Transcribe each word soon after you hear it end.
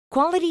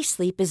Quality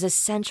sleep is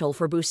essential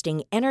for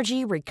boosting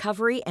energy,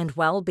 recovery, and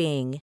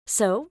well-being.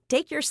 So,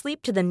 take your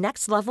sleep to the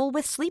next level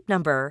with Sleep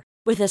Number.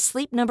 With a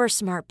Sleep Number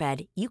smart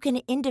bed, you can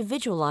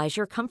individualize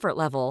your comfort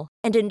level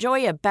and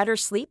enjoy a better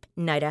sleep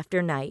night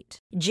after night.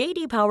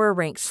 J.D. Power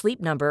ranks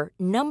Sleep Number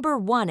number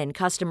one in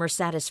customer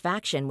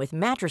satisfaction with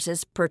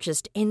mattresses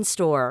purchased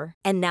in-store.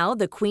 And now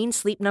the Queen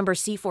Sleep Number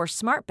C4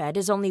 smart bed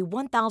is only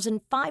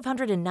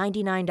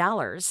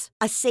 $1,599,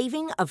 a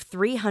saving of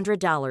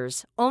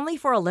 $300, only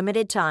for a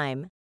limited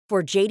time.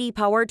 For JD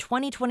Power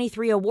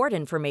 2023 award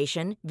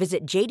information,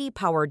 visit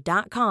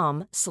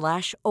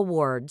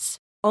jdpower.com/awards.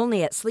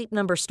 Only at Sleep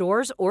Number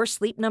stores or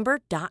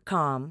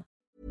sleepnumber.com.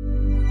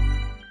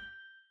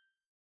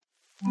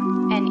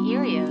 An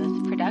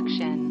Erios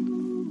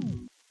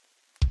production.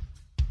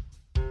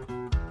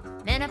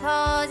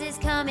 Menopause is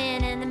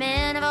coming and the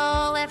men have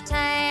all left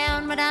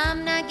town, but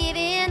I'm not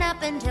giving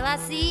up until I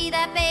see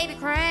that baby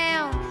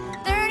crown.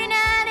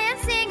 39 and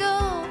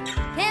single,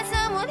 can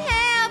someone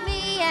help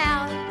me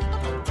out?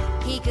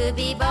 He could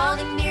be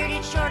balding,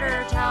 bearded, short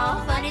or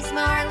tall, funny,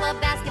 smart, love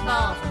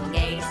basketball, from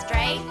gay to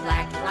straight,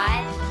 black to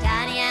white,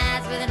 tiny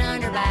eyes with an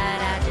underbite.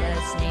 I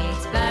just need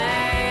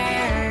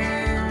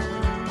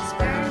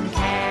sperm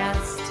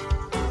cast.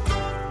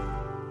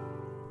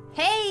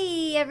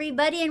 Hey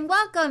everybody, and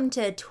welcome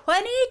to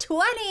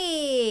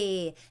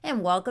 2020,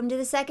 and welcome to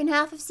the second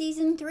half of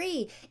season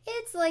 3.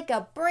 It's like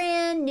a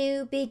brand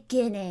new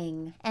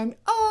beginning, and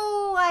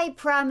oh, I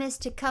promise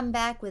to come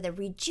back with a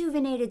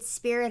rejuvenated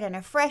spirit and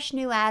a fresh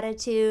new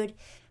attitude.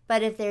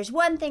 But if there's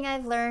one thing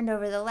I've learned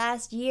over the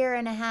last year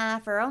and a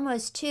half, or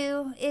almost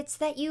 2, it's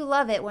that you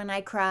love it when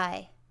I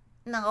cry.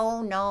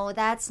 No,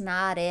 that's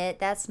not it.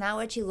 That's not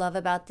what you love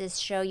about this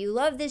show. You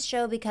love this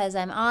show because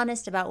I'm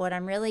honest about what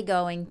I'm really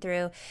going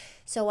through.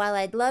 So while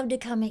I'd love to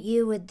come at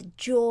you with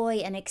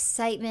joy and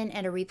excitement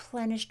and a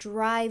replenished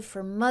drive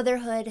for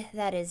motherhood,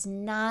 that is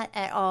not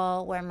at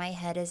all where my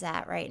head is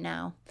at right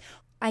now.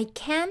 I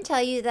can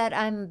tell you that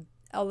I'm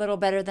a little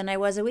better than I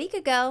was a week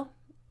ago,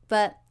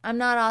 but I'm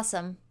not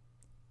awesome.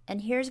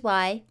 And here's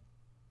why.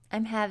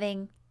 I'm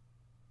having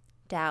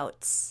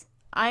doubts.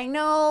 I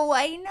know.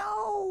 I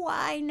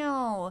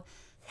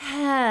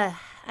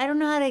don't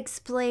know how to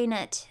explain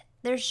it.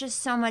 There's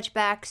just so much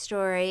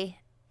backstory.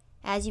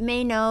 As you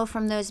may know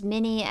from those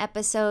mini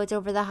episodes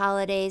over the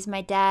holidays,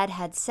 my dad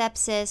had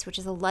sepsis, which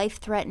is a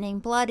life-threatening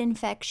blood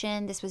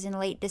infection. This was in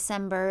late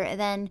December.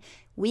 Then,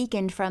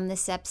 weakened from the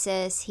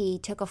sepsis, he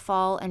took a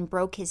fall and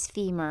broke his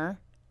femur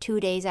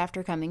 2 days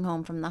after coming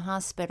home from the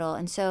hospital.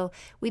 And so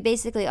we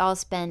basically all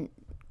spent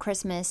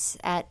Christmas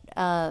at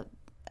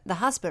the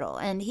hospital.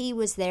 And he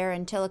was there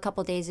until a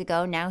couple days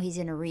ago. Now he's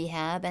in a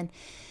rehab. And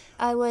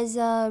I was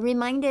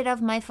reminded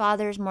of my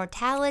father's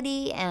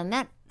mortality, and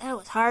that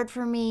was hard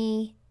for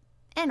me.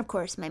 And of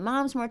course, my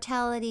mom's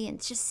mortality,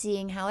 and just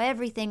seeing how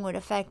everything would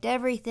affect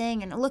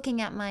everything, and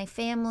looking at my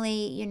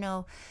family, you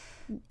know,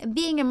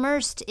 being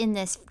immersed in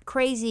this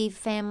crazy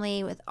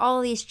family with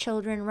all these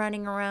children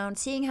running around,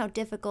 seeing how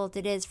difficult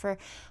it is for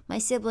my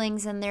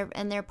siblings and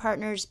their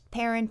partners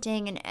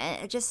parenting,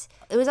 and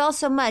it was all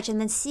so much.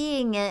 And then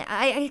seeing it,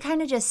 I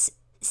kind of just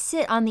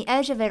sit on the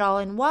edge of it all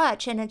and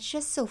watch, and it's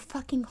just so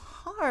fucking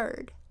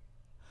hard.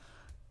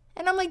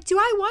 And I'm like, do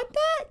I want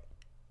that?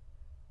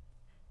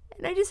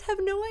 And I just have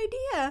no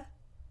idea.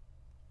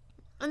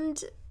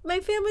 And my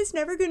family's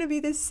never going to be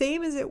the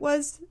same as it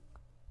was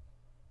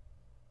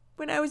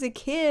when I was a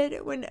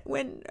kid. When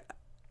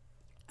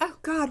oh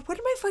God, what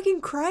am I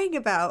fucking crying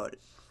about?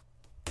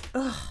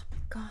 Oh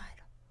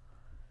God.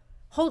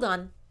 Hold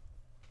on.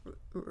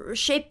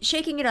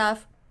 Shaking it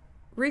off.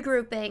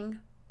 Regrouping.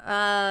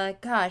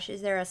 Gosh,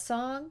 is there a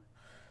song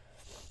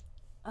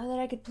that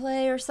I could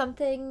play or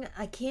something?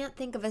 I can't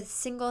think of a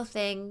single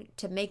thing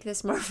to make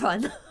this more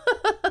fun.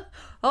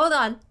 Hold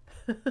on.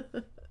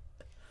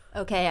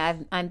 Okay,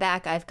 I'm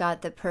back. I've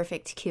got the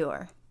perfect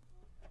cure.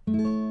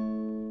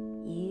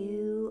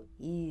 You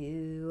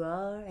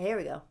are... Here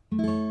we go.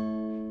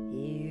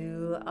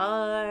 You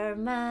are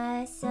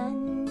my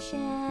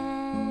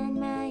sunshine,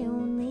 my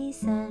only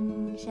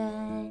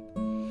sunshine.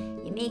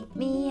 You make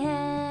me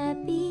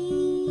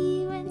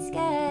happy when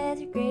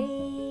skies are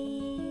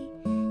gray.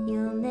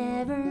 You'll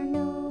never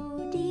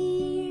know,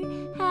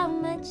 dear, how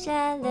much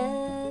I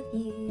love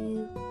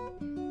you.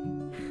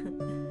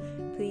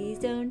 Please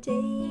don't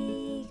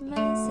take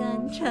my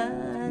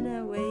sunshine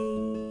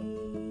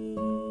away.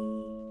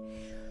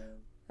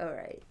 All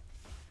right.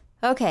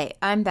 Okay,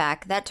 I'm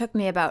back. That took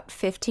me about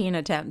 15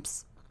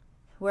 attempts.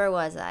 Where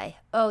was I?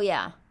 Oh,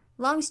 yeah.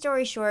 Long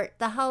story short,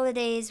 the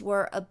holidays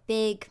were a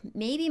big,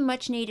 maybe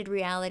much needed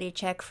reality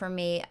check for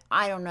me.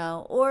 I don't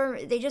know. Or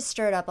they just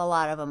stirred up a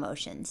lot of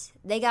emotions.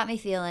 They got me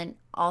feeling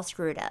all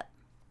screwed up.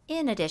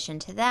 In addition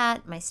to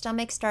that, my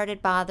stomach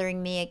started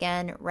bothering me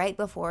again right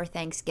before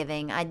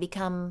Thanksgiving. I'd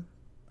become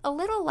a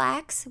little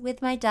lax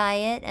with my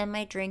diet and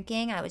my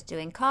drinking. I was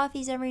doing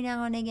coffees every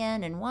now and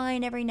again and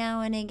wine every now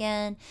and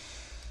again.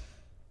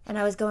 And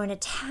I was going to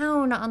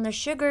town on the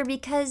sugar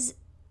because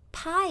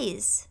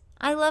pies.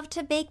 I love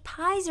to bake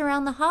pies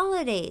around the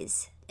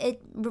holidays.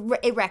 It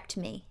wrecked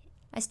me.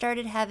 I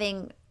started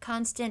having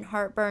constant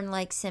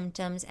heartburn-like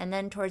symptoms, and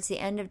then towards the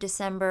end of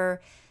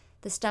December,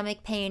 the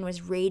stomach pain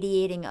was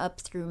radiating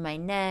up through my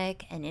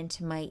neck and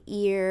into my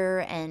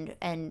ear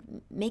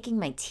and making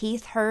my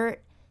teeth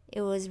hurt.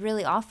 It was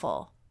really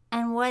awful.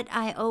 And what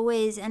I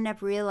always end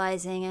up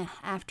realizing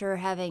after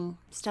having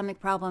stomach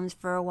problems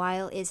for a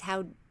while is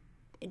how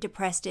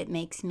depressed it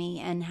makes me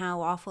and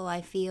how awful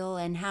I feel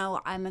and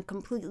how I'm a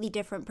completely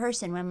different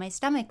person when my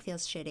stomach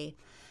feels shitty.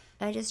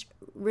 I just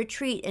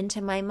retreat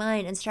into my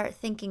mind and start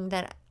thinking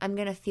that I'm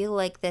going to feel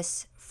like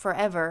this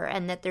forever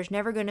and that there's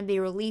never going to be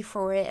relief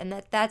for it and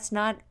that that's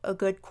not a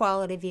good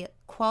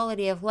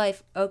quality of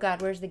life. Oh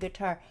God, where's the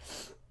guitar?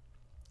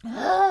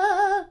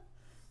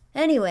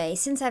 Anyway,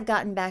 since I've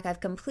gotten back, I've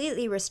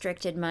completely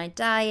restricted my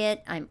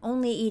diet. I'm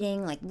only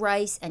eating like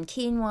rice and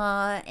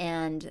quinoa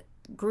and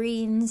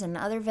greens and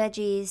other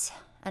veggies,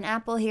 an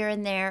apple here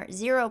and there,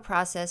 zero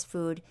processed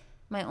food.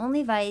 My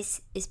only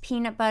vice is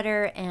peanut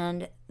butter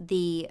and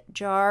the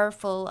jar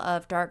full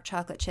of dark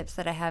chocolate chips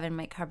that I have in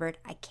my cupboard.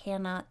 I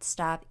cannot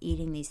stop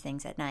eating these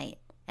things at night,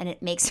 and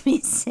it makes me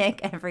sick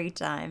every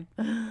time.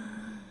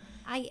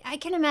 I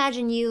can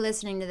imagine you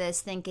listening to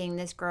this thinking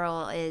this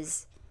girl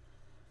is,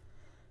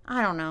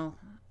 I don't know.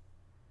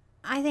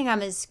 I think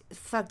I'm as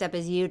fucked up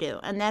as you do,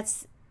 and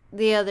that's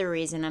the other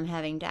reason I'm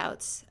having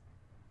doubts,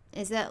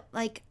 is that,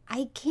 like,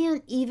 I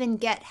can't even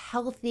get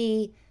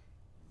healthy.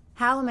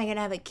 How am I going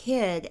to have a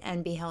kid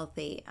and be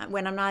healthy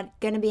when I'm not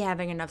going to be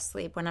having enough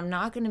sleep, when I'm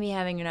not going to be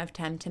having enough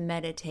time to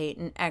meditate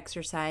and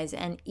exercise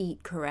and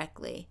eat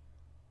correctly?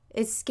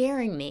 It's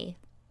scaring me.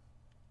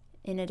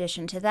 In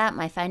addition to that,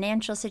 my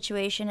financial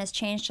situation has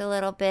changed a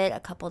little bit.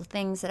 A couple of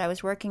things that I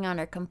was working on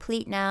are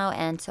complete now,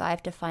 and so I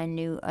have to find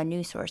a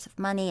new source of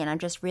money, and I'm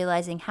just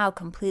realizing how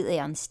completely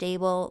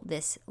unstable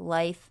this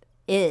life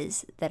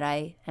is that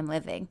I am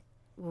living.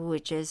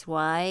 Which is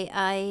why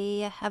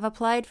I have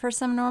applied for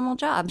some normal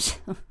jobs.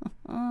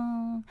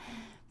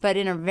 But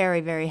in a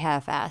very, very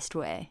half-assed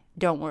way.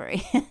 Don't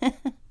worry.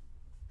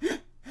 Oh,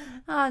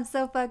 I'm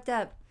so fucked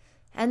up.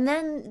 And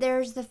then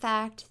there's the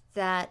fact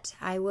that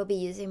I will be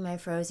using my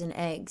frozen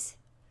eggs.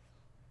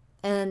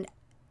 And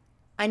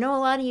I know a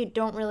lot of you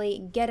don't really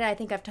get it. I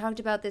think I've talked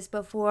about this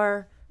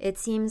before. It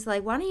seems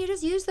like, why don't you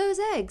just use those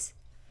eggs?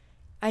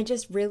 I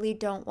just really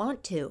don't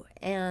want to.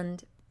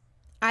 And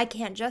I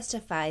can't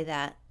justify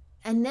that.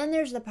 And then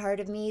there's the part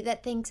of me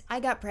that thinks I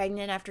got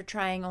pregnant after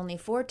trying only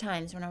 4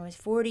 times when I was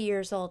 40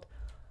 years old.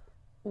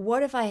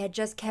 What if I had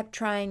just kept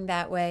trying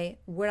that way?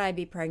 Would I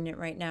be pregnant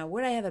right now?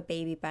 Would I have a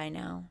baby by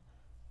now?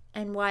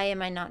 And why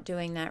am I not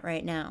doing that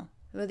right now?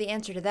 Well, the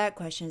answer to that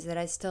question is that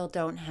I still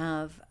don't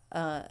have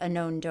a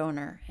known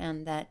donor,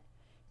 and that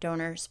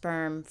donor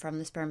sperm from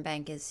the sperm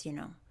bank is,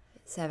 $700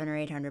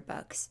 or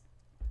 $800.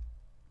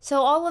 So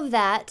all of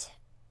that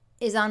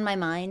is on my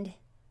mind.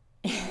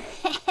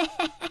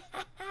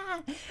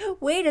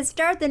 Way to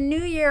start the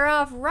new year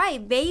off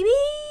right, baby!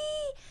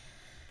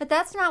 But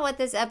that's not what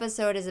this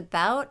episode is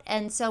about,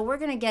 and so we're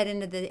going to get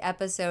into the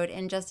episode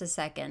in just a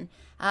second.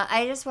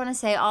 I just want to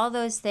say all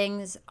those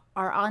things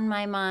are on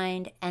my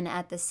mind, and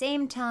at the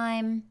same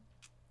time,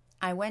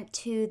 I went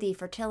to the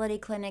fertility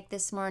clinic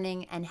this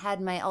morning and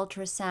had my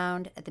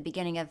ultrasound at the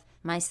beginning of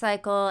my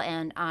cycle,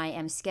 and I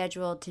am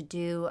scheduled to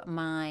do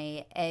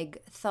my egg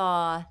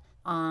thaw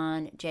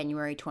on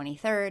January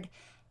 23rd.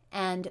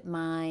 And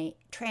my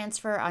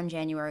transfer on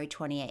January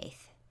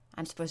 28th.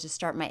 I'm supposed to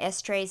start my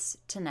estrace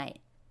tonight.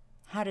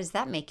 How does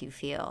that make you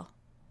feel?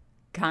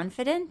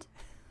 Confident?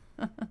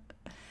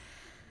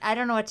 I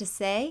don't know what to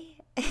say.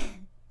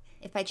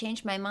 If I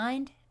change my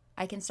mind,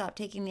 I can stop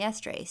taking the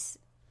estrace.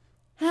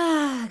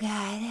 Oh,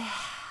 God.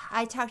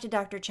 I talked to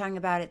Dr. Chung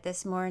about it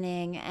this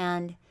morning,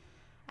 and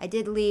I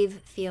did leave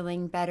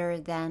feeling better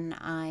than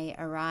I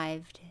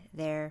arrived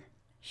there.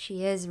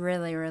 She is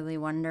really, really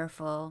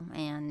wonderful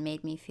and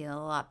made me feel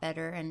a lot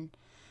better and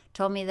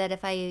told me that if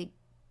I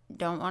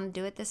don't want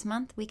to do it this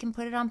month, we can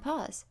put it on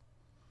pause.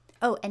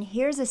 Oh, and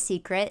here's a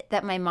secret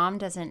that my mom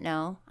doesn't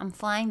know. I'm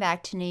flying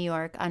back to New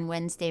York on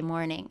Wednesday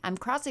morning. I'm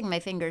crossing my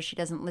fingers she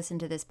doesn't listen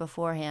to this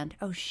beforehand.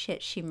 Oh,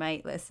 shit, she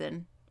might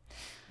listen.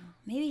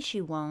 Maybe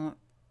she won't.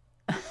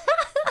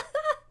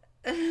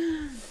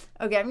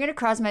 Okay, I'm going to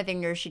cross my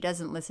fingers she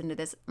doesn't listen to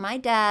this. My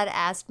dad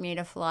asked me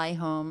to fly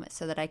home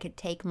so that I could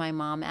take my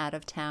mom out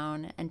of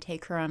town and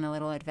take her on a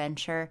little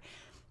adventure.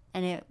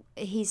 And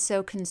he's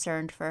so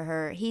concerned for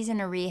her. He's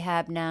in a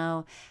rehab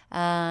now,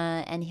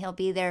 and he'll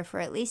be there for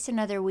at least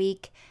another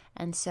week.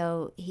 And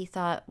so he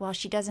thought, well,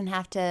 she doesn't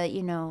have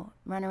to,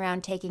 run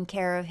around taking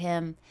care of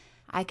him.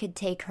 I could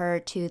take her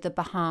to the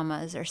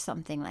Bahamas or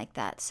something like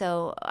that.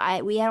 So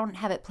we don't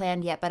have it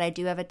planned yet, but I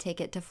do have a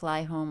ticket to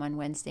fly home on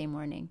Wednesday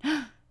morning.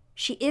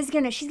 She's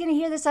gonna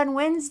hear this on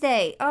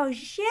Wednesday. Oh,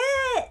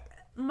 shit!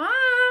 Mom!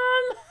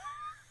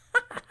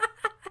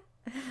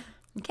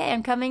 Okay,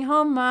 I'm coming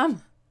home,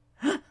 Mom.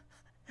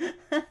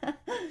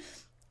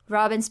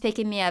 Robin's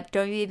picking me up.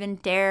 Don't you even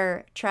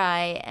dare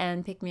try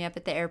and pick me up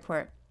at the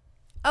airport.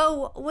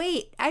 Oh,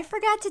 wait, I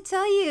forgot to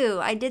tell you.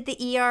 I did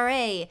the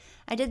ERA.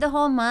 I did the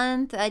whole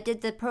month. I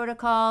did the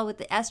protocol with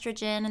the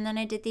estrogen, and then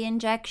I did the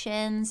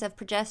injections of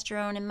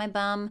progesterone in my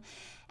bum.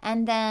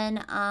 And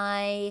then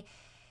I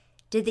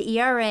did the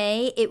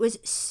ERA. It was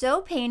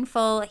so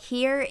painful.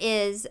 Here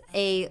is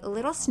a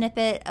little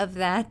snippet of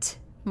that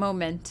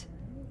moment.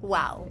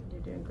 Wow.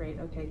 You're doing great.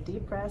 Okay,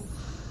 deep breaths,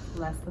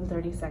 less than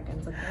 30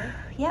 seconds, okay?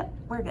 Yep,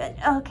 we're good.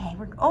 Okay,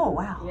 oh,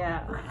 wow.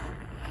 Yeah.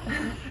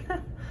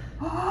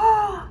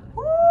 Oh,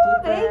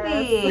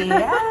 baby.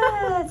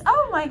 Yes.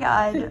 Oh, my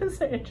God.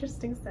 Those are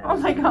interesting sounds. Oh,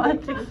 my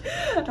God.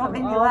 Don't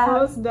make me laugh.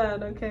 Almost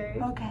done, okay?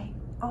 Okay.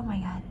 Oh, my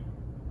God.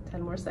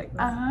 10 more seconds.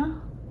 Uh-huh.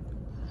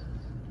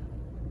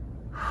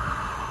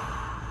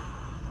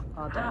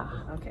 All done.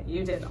 Okay,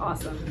 you did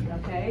awesome.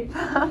 Okay.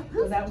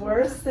 Was that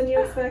worse than you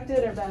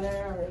expected or better?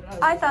 Or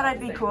I thought I'd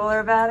be cooler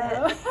about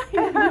it.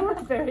 You were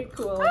very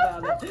cool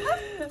about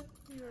it.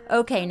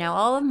 Okay, now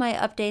all of my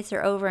updates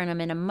are over and I'm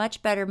in a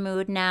much better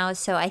mood now,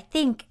 so I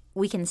think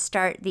we can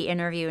start the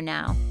interview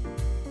now.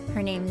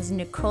 Her name is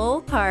Nicole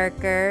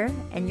Parker,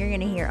 and you're going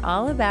to hear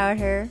all about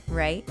her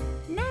right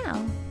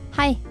now.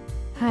 Hi.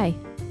 Hi.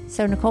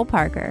 So Nicole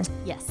Parker,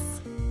 Yes.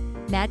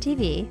 Mad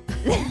TV.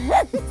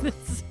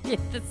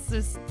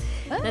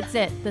 That's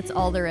it. That's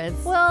all there is.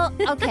 Well,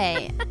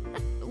 okay.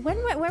 When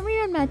were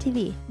you on Mad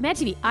TV? Mad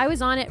TV. I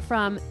was on it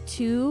from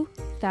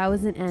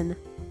 2000 and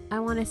I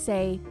want to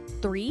say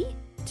 3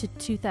 to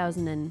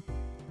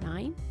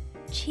 2009.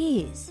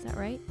 Jeez. Is that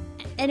right?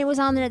 And it was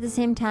on there at the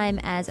same time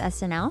as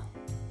SNL?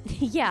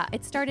 Yeah.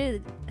 It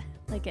started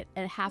like at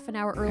a half an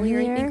hour earlier,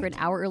 I think, or an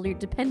hour earlier,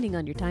 depending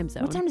on your time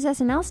zone. What time does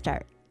SNL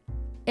start?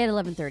 At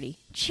 11:30.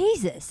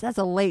 Jesus, that's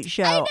a late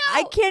show. I know.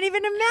 I can't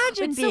even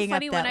imagine It's being so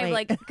funny up that when I'm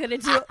late. like gonna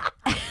do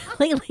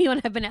lately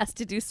when I've been asked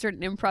to do certain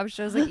improv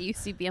shows like at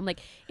UCB. I'm like,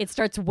 it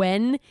starts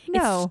when?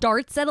 No. It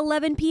starts at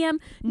 11 p.m.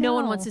 No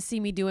one No. wants to see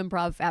me do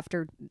improv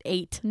after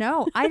 8.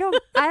 No, I don't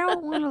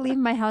want to leave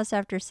my house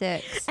after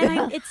 6.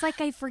 And it's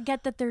like I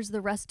forget that there's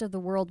the rest of the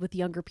world with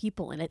younger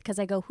people in it because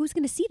I go, who's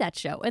going to see that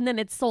show? And then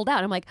it's sold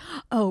out. I'm like,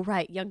 oh,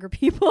 right, younger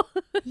people.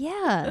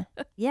 Yeah.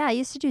 Yeah, I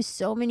used to do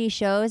so many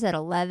shows at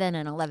 11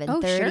 and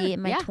 11:30 sure.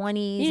 in my Yeah.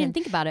 20s. You didn't and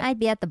think about it. I'd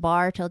be at the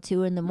bar till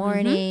 2 in the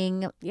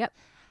morning. Yep.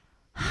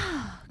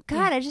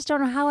 God, I just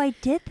don't know how I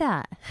did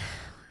that.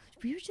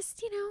 We were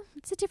just,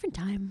 it's a different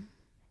time.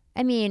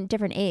 I mean,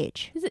 different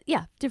age. Is it?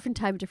 Yeah, different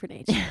time, different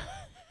age.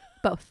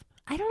 Both.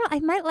 I don't know. I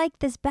might like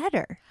this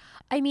better.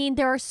 I mean,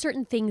 there are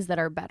certain things that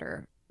are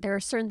better. There are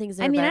certain things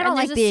that I are mean, better. I don't And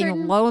like there's a being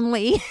certain-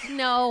 lonely.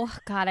 No,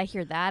 God, I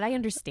hear that. I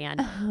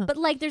understand. But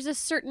like, there's a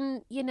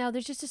certain,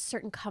 there's just a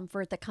certain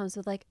comfort that comes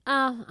with like,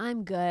 oh,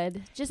 I'm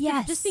good. Just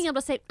Yes. being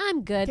able to say,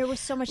 I'm good. There was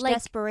so much Like,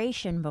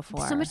 desperation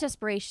before. So much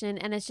desperation,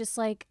 and it's just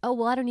like, oh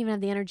well, I don't even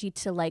have the energy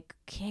to like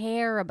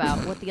care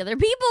about what the other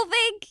people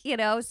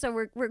think,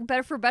 So we're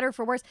better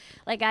for worse.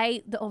 Like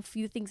the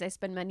few things I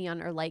spend money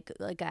on are like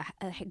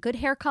a good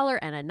hair color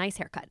and a nice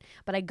haircut.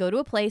 But I go to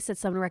a place that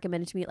someone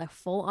recommended to me, like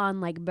full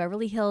on like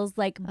Beverly Hills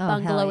like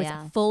bungalow. hell It's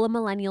yeah. full of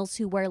millennials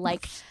who wear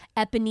like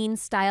Eponine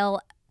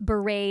style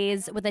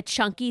berets with a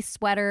chunky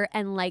sweater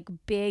and like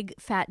big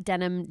fat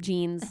denim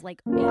jeans.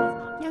 Like.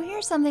 Now,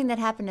 here's something that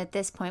happened at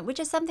this point, which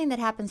is something that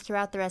happens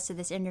throughout the rest of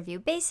this interview.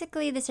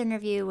 Basically, this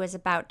interview was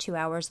about 2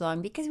 hours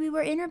long because we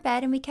were in her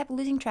bed and we kept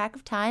losing track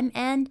of time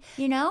and,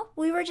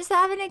 we were just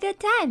having a good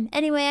time.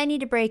 Anyway, I need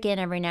to break in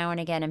every now and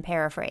again and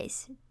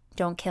paraphrase.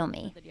 Don't kill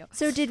me.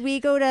 So did we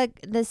go to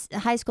this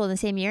high school in the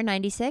same year,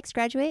 96,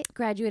 graduate?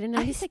 Graduated in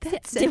 96.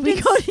 That's- Did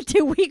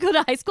we go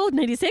to high school in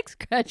 96?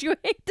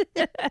 Graduate?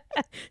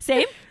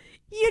 Same?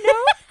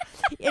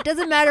 It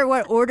doesn't matter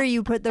what order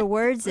you put the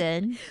words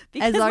in.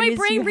 Because as long my as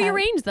brain you have-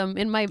 rearranged them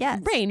in my Yes,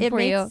 brain it for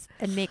makes,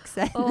 you. It makes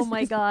sense. Oh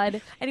my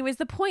God. Anyways,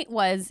 the point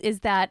is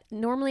that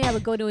normally I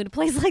would go to a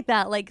place like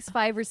that like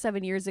 5 or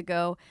 7 years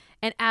ago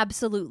and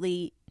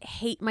absolutely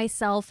hate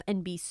myself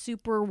and be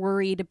super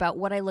worried about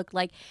what I look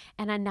like.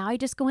 And now I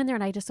just go in there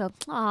and I just go,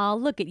 oh,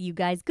 look at you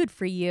guys. Good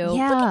for you. Look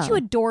Yeah. at you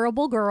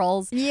adorable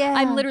girls. Yeah.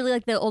 I'm literally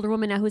like the older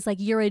woman now who's like,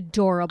 you're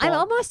adorable. I'm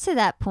almost to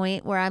that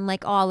point where I'm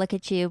like, oh, look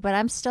at you, but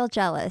I'm still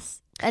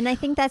jealous. And I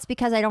think that's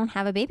because I don't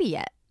have a baby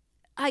yet.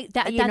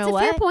 That's You know a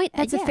fair what? point.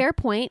 That's Yeah. a fair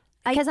point.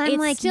 Because I'm it's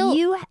like, still,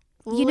 you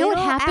know what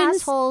little happens?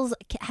 assholes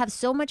have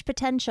so much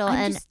potential. I'm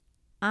And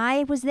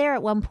I was there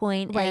at one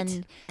point,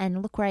 Right.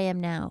 and look where I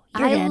am now.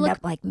 You're I going to end look- up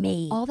like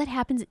me. all that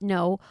happens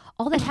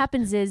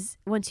is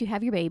once you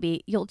have your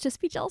baby, you'll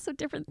just be jealous of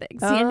different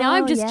things. See, and now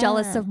I'm Oh, just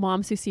jealous yeah. of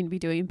moms who seem to be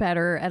doing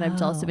better, and I'm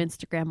jealous of Oh.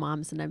 Instagram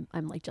moms, and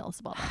I'm like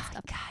jealous of all that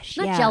stuff. Gosh,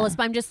 Not yeah. jealous,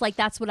 but I'm just like,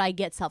 that's what I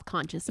get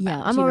self-conscious about.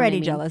 Yeah, I'm Do you know what already I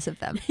mean? jealous of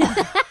them.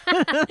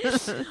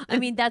 I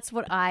mean, that's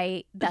what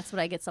I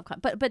get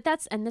self-conscious. But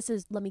that's, and this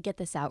is, let me get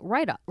this out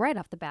right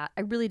off the bat.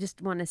 I really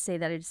just want to say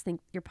that I just think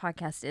your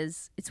podcast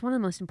it's one of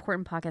the most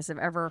important podcasts I've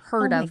ever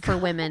heard Oh my of for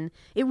women.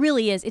 It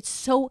really is. It's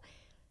so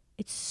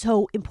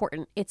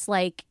important. It's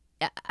like,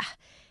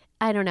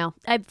 I don't know.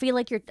 I feel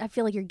like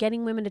you're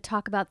getting women to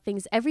talk about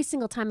things. Every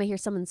single time I hear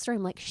someone's story,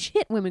 I'm like,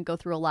 shit, women go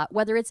through a lot,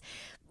 whether it's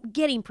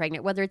getting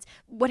pregnant, whether it's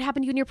what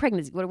happened to you in your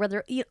pregnancy,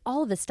 whether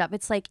all of this stuff.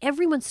 It's like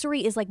everyone's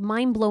story is like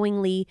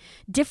mind-blowingly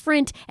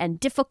different and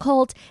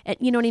difficult, and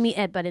you know what I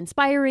mean, but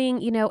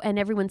inspiring, you know, and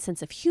everyone's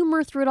sense of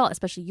humor through it all,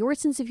 especially your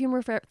sense of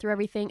humor through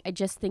everything. I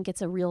just think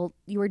it's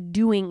you're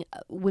doing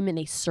women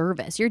a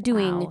service. You're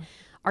doing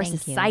our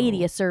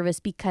society a service,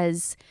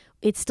 because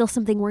it's still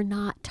something we're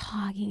not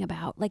talking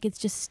about. Like it's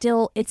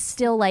still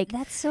like,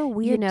 that's so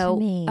weird, you know, to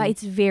me.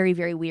 It's very,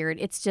 very weird.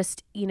 It's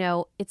just, you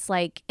know, it's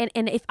like, and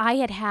if I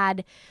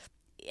had,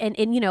 and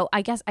you know,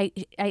 I guess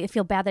I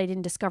feel bad that I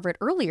didn't discover it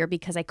earlier,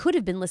 because I could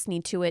have been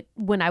listening to it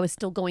when I was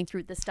still going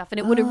through this stuff, and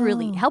it would have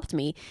really helped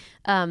me.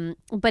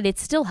 But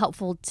it's still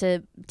helpful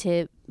to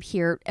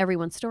hear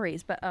everyone's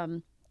stories. But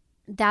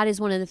that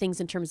is one of the things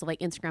in terms of like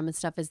Instagram and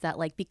stuff, is that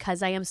like,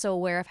 because I am so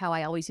aware of how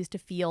I always used to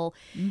feel,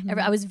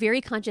 I was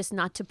very conscious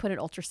not to put an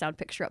ultrasound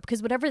picture up,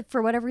 because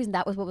for whatever reason,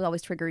 that was what was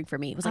always triggering for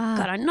me. It was like,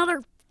 God,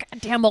 another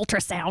goddamn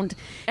ultrasound.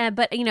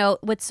 But you know,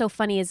 what's so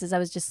funny is I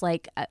was just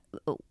like,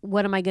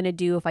 what am I going to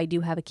do if I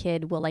do have a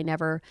kid? Will I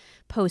never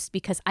post?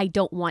 Because I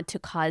don't want to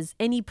cause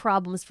any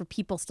problems for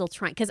people still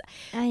trying. Because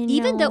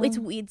even though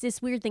it's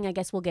this weird thing I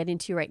guess we'll get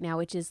into right now,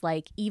 which is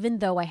like, even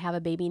though I have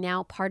a baby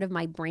now, part of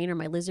my brain, or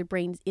my lizard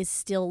brain, is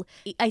still,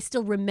 I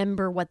still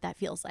remember what that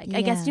feels like.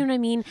 I guess, you know what I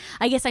mean?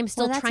 I guess I'm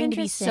still trying to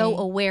be so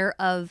aware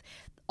of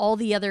all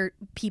the other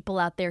people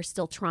out there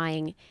still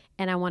trying,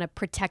 and I want to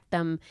protect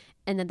them.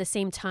 And at the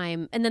same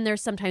time, and then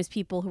there's sometimes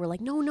people who are like,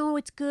 no,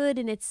 it's good,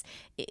 and it's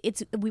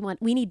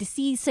we need to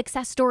see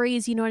success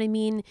stories. You know what I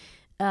mean?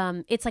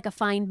 It's like a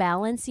fine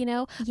balance, you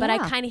know. Yeah. But I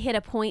kind of hit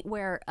a point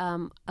where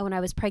when I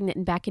was pregnant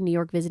and back in New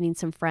York visiting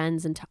some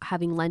friends and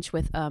having lunch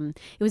with,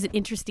 it was an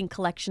interesting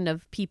collection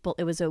of people.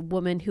 It was a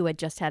woman who had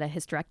just had a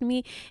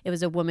hysterectomy. It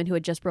was a woman who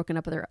had just broken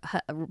up with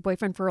her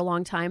boyfriend for a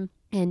long time,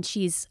 and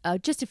she's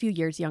just a few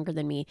years younger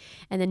than me,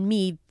 and then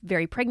me,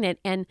 very pregnant.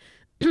 And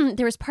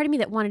there was part of me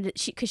that wanted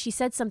to, because she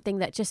said something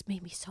that just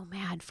made me so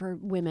mad for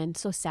women,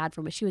 so sad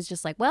for me. She was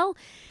just like, well,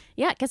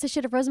 yeah, I guess I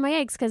should have frozen my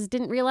eggs, because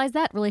didn't realize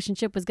that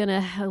relationship was going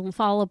to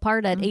fall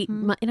apart at 8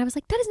 months. And I was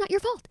like, that is not your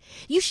fault.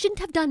 You shouldn't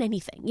have done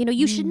anything. You know,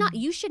 you should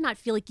not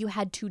feel like you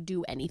had to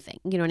do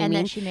anything. You know what I mean? And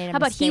then she made a How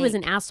about mistake. he was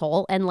an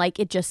asshole, and like,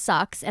 it just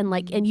sucks. And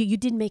like, and you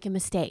did make a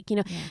mistake, you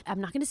know. I'm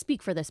not going to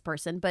speak for this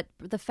person, but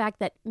the fact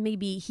that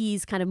maybe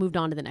he's kind of moved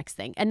on to the next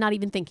thing and not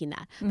even thinking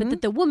that. But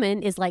that the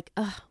woman is like,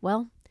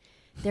 well,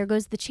 there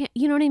goes the chance.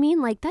 You know what I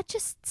mean? Like, that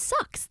just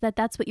sucks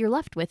that's what you're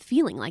left with,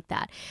 feeling like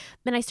that.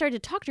 Then I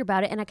started to talk to her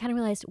about it, and I kind of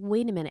realized,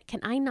 wait a minute, can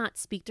I not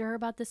speak to her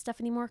about this stuff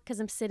anymore? Because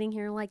I'm sitting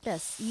here like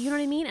this. You know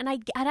what I mean? And I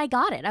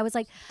got it. I was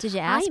like, did you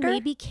ask her? I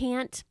maybe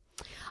can't.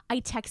 I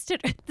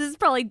texted her. This is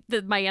probably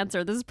my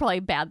answer. This is probably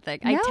a bad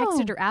thing. I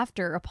texted her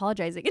after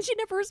apologizing, and she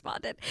never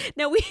responded.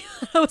 Now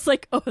I was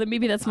like, oh, then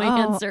maybe that's my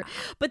answer.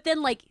 But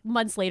then like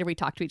months later, we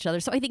talked to each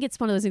other. So I think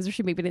it's one of those things where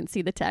she maybe didn't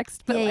see the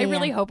text, but I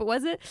really hope it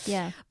wasn't.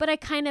 Yeah. But I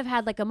kind of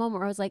had like a moment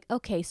where I was like,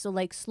 okay, so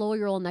like slow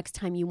your roll next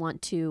time you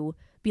want to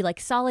be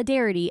like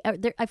solidarity.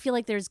 I feel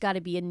like there's got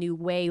to be a new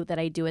way that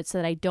I do it so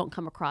that I don't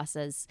come across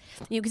as,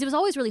 you know, because it was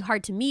always really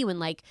hard to me when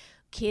like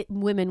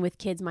women with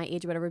kids my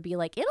age or whatever be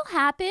like, it'll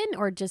happen,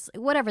 or just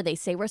whatever they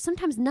say, where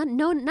sometimes none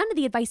of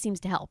the advice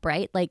seems to help,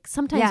 right? Like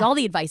sometimes all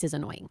the advice is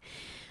annoying.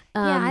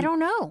 I don't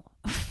know.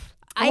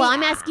 Well,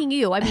 I'm asking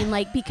you. I mean,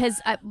 like,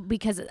 because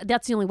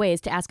that's the only way,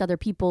 is to ask other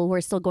people who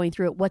are still going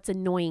through it what's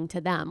annoying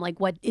to them, like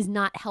what is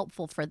not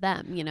helpful for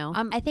them, you know?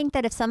 I think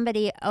that if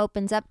somebody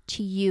opens up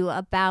to you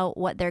about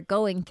what they're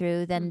going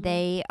through, then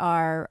they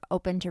are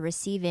open to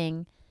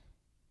receiving.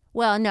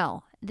 Well,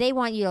 no, they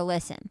want you to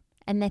listen.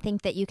 And I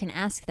think that you can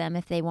ask them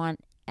if they want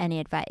any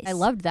advice. I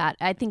loved that.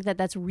 I think that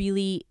that's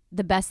really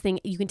the best thing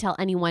you can tell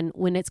anyone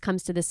when it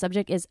comes to this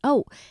subject is,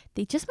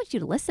 they just want you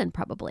to listen,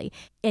 probably.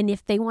 And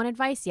if they want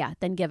advice,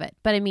 then give it.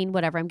 But I mean,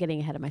 whatever, I'm getting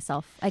ahead of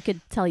myself. I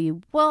could tell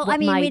you. Well, I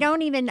mean, I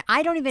don't even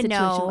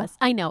know. Was.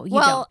 I know. You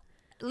don't.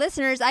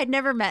 Listeners, I'd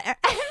never met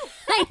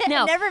I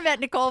never met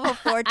Nicole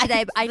before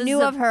today, but I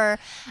knew of her,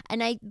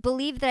 and I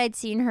believe that I'd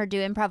seen her do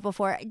improv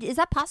before. Is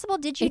that possible?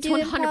 Did you do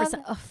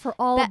 100% improv? For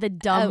all of the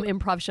dumb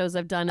improv shows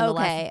I've done in the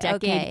last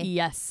decade,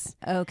 yes.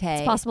 Okay.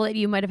 It's possible that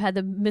you might have had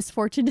the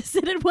misfortune to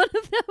sit at one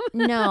of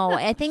them. No,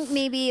 I think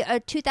maybe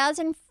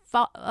 2005.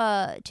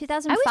 I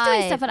was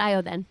doing stuff at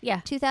IO then.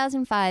 Yeah.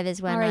 2005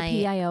 is when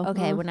R.I.P. IO.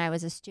 Okay, when I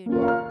was a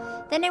student.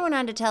 Then I went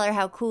on to tell her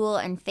how cool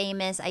and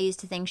famous I used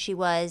to think she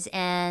was,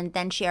 and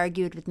then she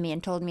argued with me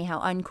and told me how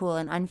uncool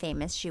and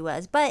unfamous she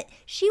was. But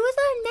she was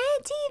on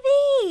Mad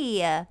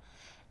TV.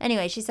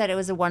 Anyway, she said it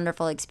was a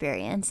wonderful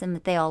experience and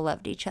that they all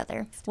loved each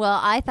other. Well,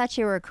 I thought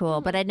you were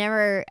cool, but I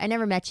never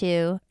met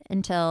you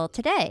until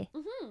today.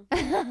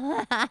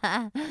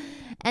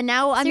 And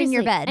now I'm in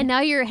your Seriously. bed. And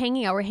now you're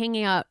hanging out. We're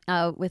hanging out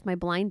with my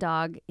blind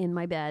dog in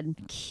my bed.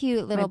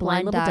 Cute little My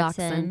blind little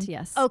dachshund.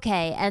 yes.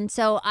 Okay, and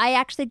so I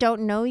actually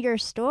don't know your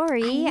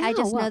story. I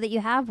just know that you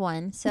have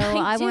one. So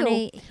I want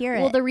to hear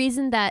it. Well, the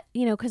reason that,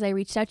 because I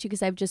reached out to you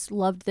because I've just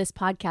loved this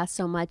podcast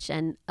so much.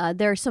 And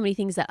there are so many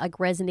things that like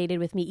resonated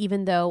with me,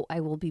 even though I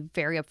will be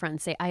very upfront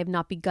and say I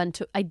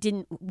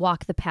didn't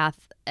walk the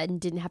path and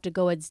didn't have to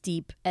go as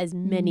deep as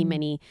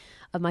many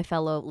of my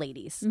fellow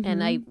ladies.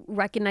 And I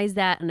recognize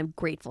that and I'm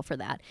grateful for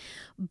that.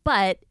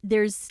 But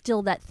there's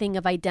still that thing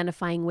of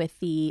identifying with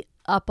the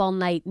up all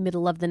night,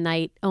 middle of the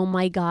night. Oh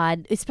my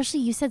God. Especially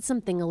you said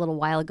something a little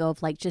while ago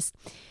of like just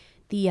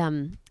the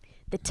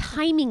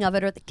timing of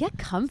it, or get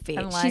comfy.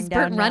 She's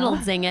Burt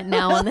Reynoldsing it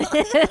now.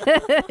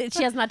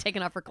 She has not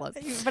taken off her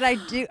clothes, but I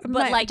do.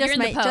 But like just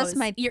you're in the pose.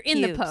 You're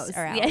in the pose.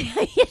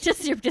 Yeah,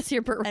 just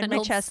your Burt Reynolds and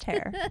my chest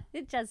hair.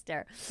 Chest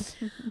hair.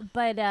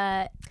 But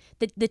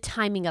the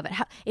timing of it,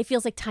 how it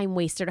feels like time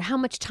wasted, or how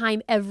much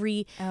time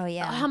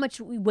how much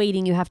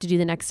waiting you have to do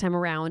the next time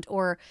around,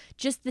 or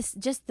just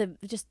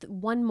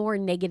one more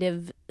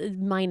negative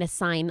minus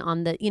sign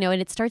on the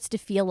and it starts to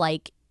feel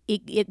like.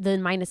 The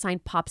minus sign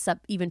pops up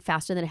even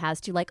faster than it has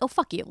to. Like, oh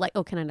fuck you! Like,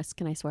 oh can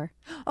I swear?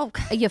 Oh,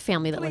 you have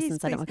family that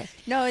listens. I don't. Okay.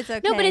 No, it's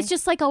okay. No, but it's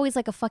just like always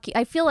like a fuck you.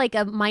 I feel like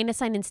a minus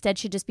sign instead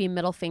should just be a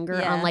middle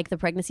finger on like the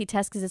pregnancy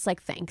test, because it's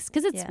like thanks,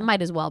 because it's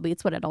might as well be.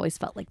 It's what it always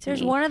felt like to me.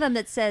 There's one of them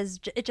that says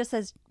it just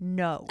says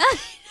no.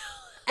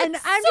 And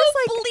I'm so just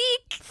like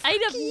bleak. I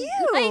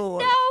know.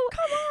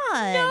 Come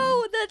on.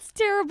 No, that's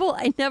terrible.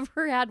 I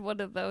never had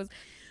one of those.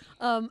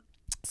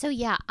 So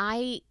yeah,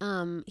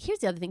 here's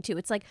the other thing too.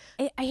 It's like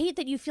I hate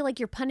that you feel like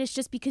you're punished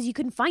just because you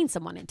couldn't find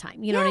someone in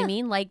time. You know what I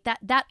mean? Like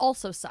that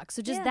also sucks.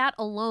 So just that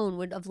alone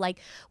would have like,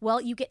 well,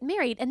 you get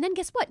married and then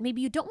guess what?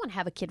 Maybe you don't want to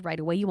have a kid right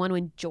away. You want to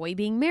enjoy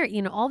being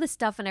married. All this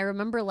stuff. And I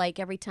remember like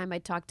every time I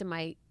talked to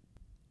my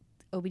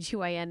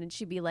OBGYN and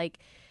she'd be like,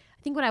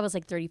 I think when I was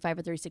like 35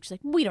 or 36, she's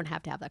like, we don't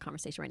have to have that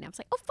conversation right now. I was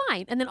like, oh,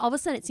 fine. And then all of a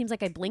sudden it seems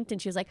like I blinked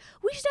and she was like,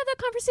 we should have that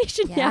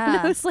conversation now. And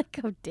I was like,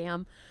 oh,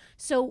 damn.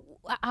 So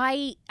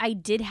I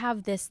did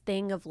have this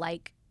thing of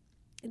like,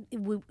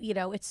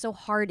 it's so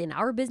hard in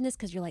our business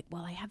because you're like,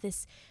 well, I have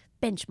this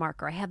benchmark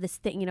or I have this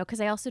thing,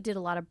 because I also did a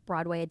lot of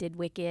Broadway. I did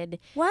Wicked.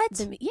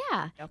 What?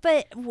 Yeah.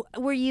 But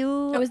were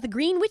you? I was the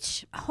Green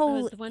Witch.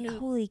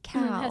 Holy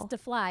cow. Has to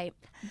fly.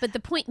 But the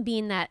point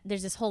being that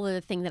there's this whole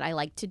other thing that I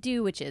like to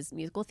do, which is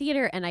musical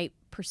theater. And I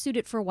pursued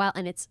it for a while.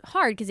 And it's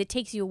hard because it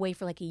takes you away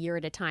for like a year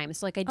at a time.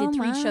 So like I did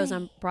 3 shows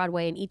on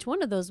Broadway and each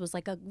one of those was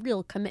like a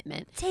real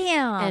commitment.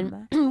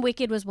 Damn. And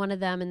Wicked was one of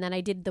them. And then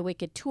I did the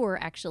Wicked tour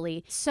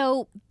actually.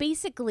 So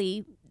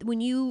basically when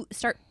you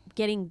start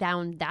getting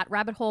down that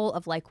rabbit hole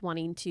of like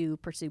wanting to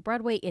pursue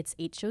Broadway, it's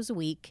 8 shows a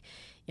week.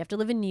 You have to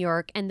live in New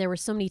York. And there were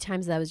so many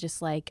times that I was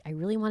just like, I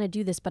really want to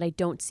do this, but I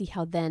don't see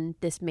how then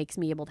this makes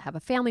me able to have a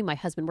family. My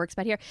husband works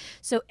back here.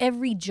 So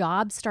every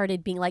job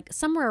started being like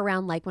somewhere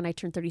around like when I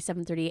turned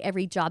 37, 38,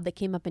 every job that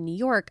came up in New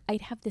York,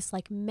 I'd have this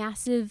like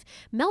massive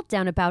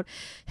meltdown about,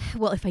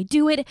 well, if I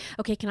do it,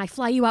 okay, can I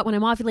fly you out when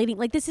I'm ovulating?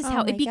 Like this is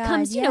how it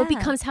becomes, it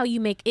becomes how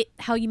you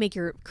make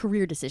your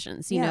career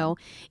decisions, you know,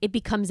 it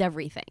becomes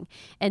everything.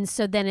 And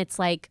so then it's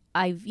like,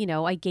 I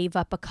gave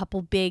up a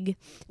couple big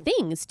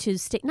things to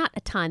stay, not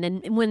a ton.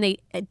 And when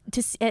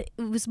it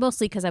was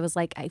mostly because I was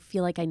like, I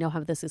feel like I know how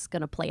this is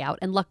going to play out.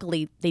 And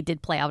luckily they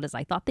did play out as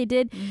I thought they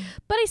did.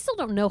 But I still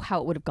don't know how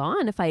it would have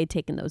gone if I had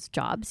taken those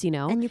jobs,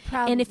 And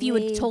if you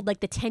had told like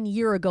the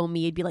 10-year-ago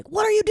me, you'd be like,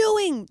 what are you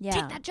doing?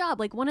 Take that job.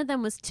 Like one of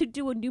them was to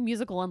do a new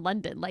musical in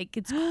London. Like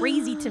it's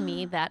crazy to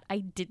me that I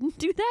didn't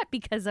do that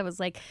because I was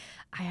like,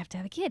 I have to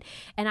have a kid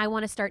and I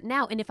want to start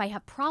now. And if I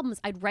have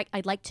problems,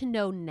 I'd like to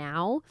know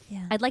now.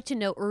 Yeah. I'd like to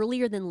know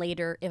earlier than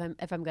later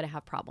if I'm going to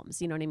have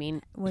problems. You know what I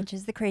mean? Which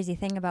is the crazy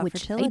thing about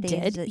fertility.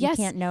 Is that you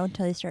can't know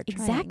until you start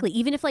trying. Exactly.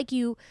 Even if like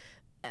you,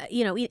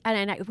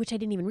 which I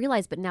didn't even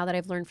realize, but now that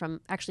I've learned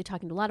from actually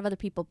talking to a lot of other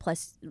people,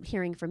 plus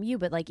hearing from you,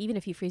 but like even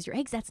if you freeze your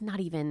eggs, that's not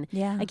even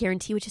a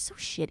guarantee, which is so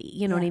shitty.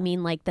 You know what I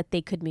mean? Like that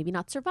they could maybe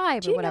not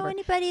survive or whatever. Do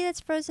you know anybody that's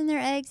frozen their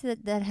eggs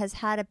that has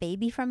had a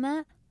baby from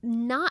that?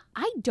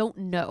 I don't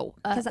know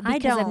because I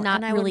don't. I've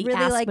not and really I would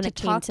really asked like when to it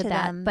came talk to to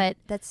that. them, but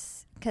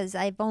that's because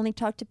I've only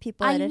talked to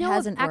people that it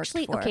hasn't worked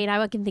for. Okay, now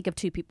I can think of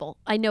 2 people.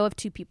 I know of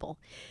 2 people.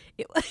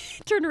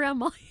 Turn around,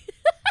 Molly.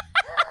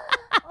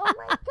 Oh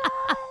my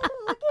God!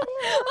 Look at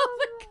him! Oh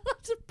my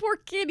God! Poor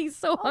kid, he's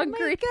so hungry.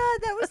 Oh my God,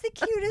 that was the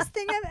cutest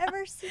thing I've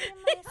ever seen in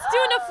my life. He's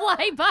doing a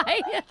flyby.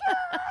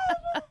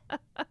 Oh my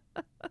God!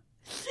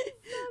 So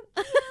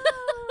cute.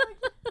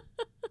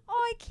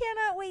 Oh, I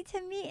cannot wait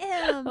to meet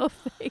him. Oh,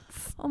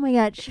 thanks. Oh my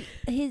God,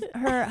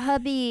 her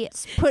hubby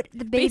put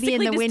the baby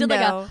basically in the window. Did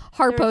like a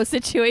Harpo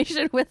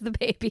situation with the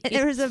baby.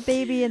 There was a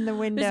baby in the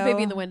window. There's a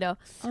baby in the window.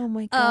 Oh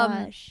my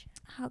gosh,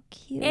 how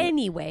cute.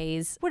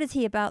 Anyways, what is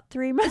he, about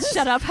 3 months?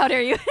 Shut up! How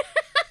dare you?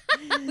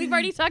 We've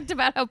already talked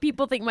about how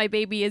people think my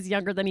baby is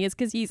younger than he is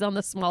because he's on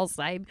the small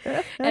side,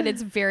 and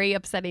it's very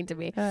upsetting to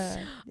me.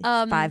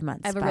 5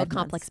 months. I have a real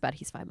complex about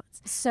he's 5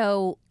 months.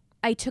 So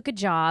I took a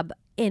job,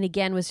 and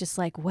again was just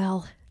like,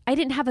 well, I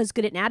didn't have as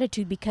good an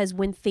attitude because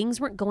when things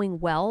weren't going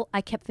well,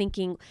 I kept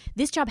thinking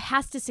this job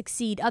has to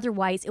succeed.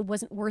 Otherwise, it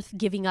wasn't worth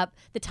giving up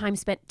the time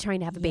spent trying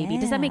to have a baby.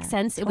 Does that make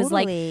sense? It was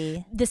like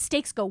the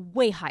stakes go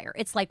way higher.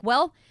 It's like,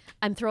 well,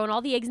 I'm throwing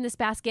all the eggs in this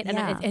basket,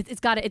 and it's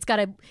got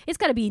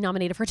to be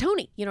nominated for a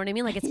Tony. You know what I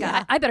mean? Like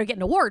I better get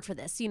an award for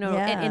this. You know,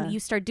 and you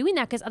start doing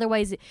that because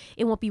otherwise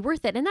it won't be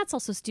worth it. And that's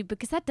also stupid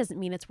because that doesn't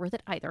mean it's worth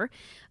it either.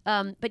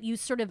 But you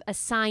sort of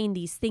assign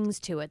these things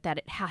to it that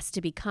it has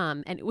to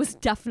become, and it was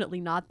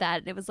definitely not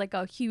that. It was like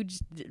a huge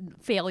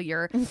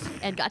failure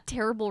and got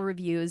terrible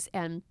reviews.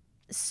 And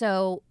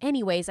so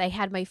anyways, I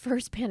had my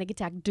first panic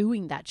attack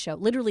doing that show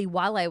literally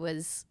while I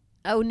was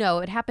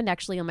it happened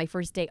actually on my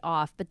first day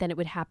off, but then it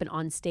would happen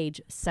on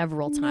stage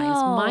several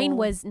times. Mine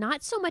was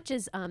not so much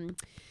as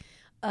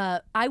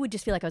I would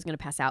just feel like I was going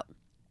to pass out.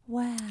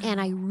 Wow. And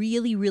I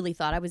really, really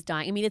thought I was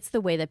dying. I mean, it's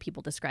the way that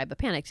people describe a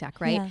panic attack,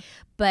 right? Yeah.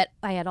 But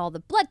I had all the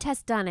blood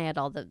tests done. I had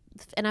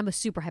and I'm a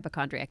super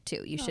hypochondriac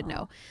too, you should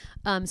know.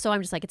 So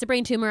I'm just like, it's a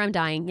brain tumor. I'm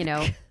dying, you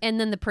know? And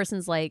then the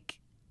person's like,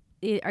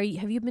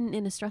 have you been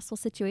in a stressful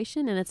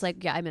situation? And it's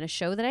like, yeah, I'm in a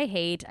show that I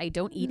hate. I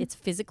don't eat. It's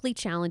physically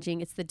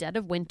challenging. It's the dead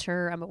of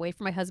winter. I'm away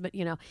from my husband,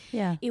 you know?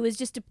 Yeah. It was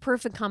just a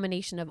perfect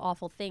combination of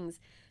awful things.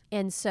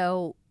 And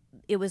so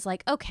it was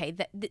like, okay,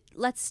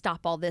 let's stop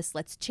all this.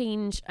 Let's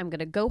change. I'm going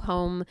to go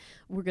home.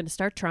 We're going to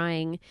start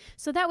trying.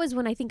 So that was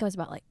when I think I was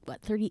about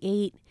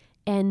 38.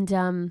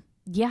 And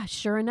yeah,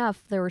 sure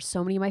enough, there were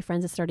so many of my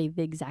friends that started at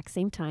the exact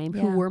same time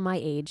who were my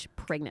age,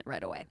 pregnant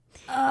right away.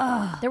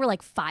 There were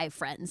like 5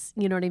 friends,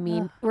 you know what I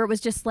mean? Where it was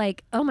just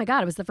like, oh my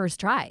God, it was the first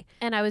try.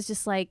 And I was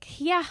just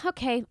like, yeah,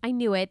 okay, I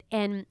knew it.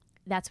 And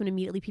that's when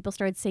immediately people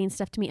started saying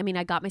stuff to me. I mean,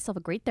 I got myself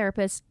a great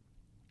therapist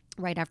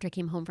right after I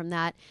came home from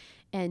that.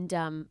 And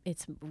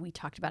we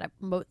talked about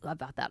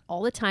that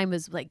all the time. It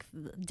was like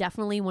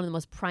definitely one of the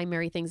most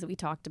primary things that we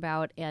talked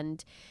about.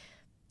 And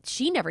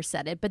she never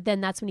said it, but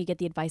then that's when you get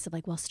the advice of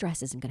like, well,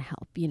 stress isn't going to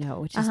help, you know,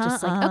 which is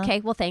just like,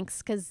 okay, well,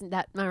 thanks. Cause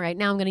all right,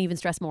 now I'm going to even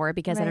stress more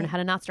because I don't know how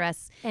to not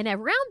stress. And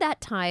around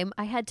that time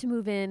I had to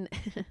move in.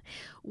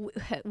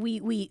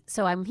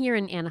 So I'm here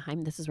in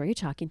Anaheim. This is where you're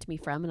talking to me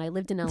from. And I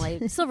lived in LA,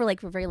 Silver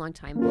Lake for a very long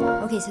time.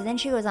 Okay. So then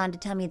she goes on to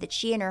tell me that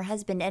she and her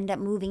husband end up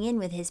moving in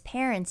with his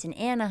parents in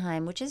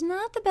Anaheim, which is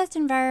not the best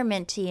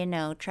environment to, you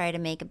know, try to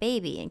make a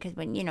baby. And cause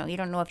when, you know, you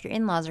don't know if your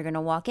in-laws are going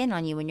to walk in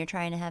on you when you're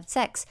trying to have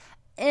sex.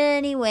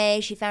 Anyway,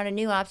 she found a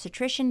new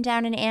obstetrician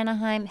down in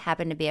Anaheim,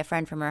 happened to be a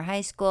friend from her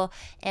high school,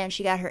 and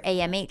she got her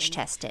AMH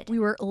tested. We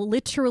were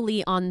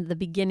literally on the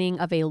beginning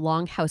of a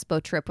long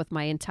houseboat trip with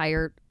my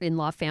entire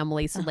in-law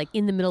family. So like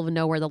in the middle of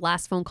nowhere, the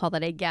last phone call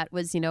that I get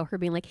was, you know, her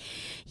being like,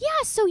 yeah,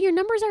 so your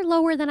numbers are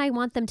lower than I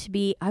want them to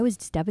be. I was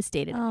just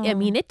devastated. I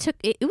mean,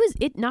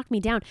 it knocked me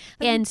down.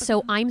 And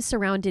so I'm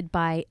surrounded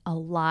by a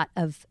lot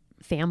of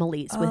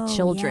families with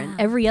children.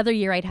 Every other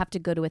year I'd have to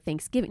go to a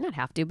Thanksgiving, not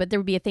have to, but there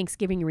would be a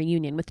Thanksgiving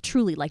reunion with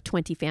truly like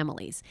 20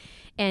 families.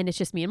 And it's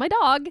just me and my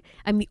dog.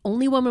 I'm the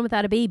only woman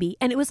without a baby.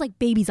 And it was like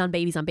babies on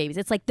babies on babies.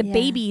 It's like the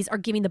babies are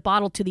giving the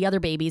bottle to the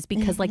other babies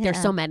because like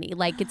there's so many.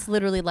 Like it's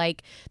literally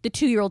like the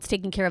 2-year-old's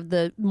taking care of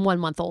the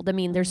 1-month-old. I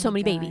mean, there's so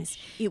many babies.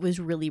 It was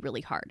really,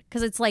 really hard.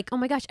 Because it's like, oh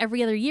my gosh,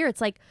 every other year it's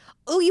like,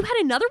 oh, you had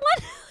another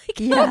one?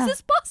 Like, how is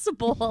this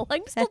possible?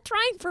 I'm still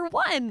trying for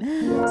one.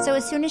 So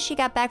as soon as she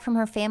got back from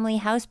her family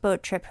houseboat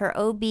trip, her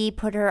OB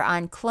put her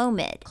on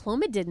Clomid.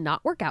 Clomid did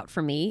not work out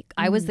for me.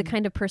 I was the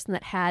kind of person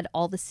that had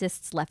all the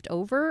cysts left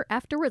over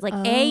afterwards. Like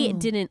it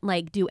didn't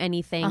like do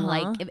anything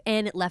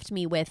and it left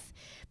me with,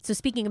 so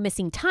speaking of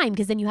missing time,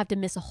 because then you have to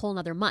miss a whole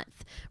nother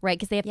month, right?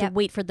 Because they have to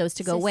wait for those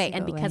to go away.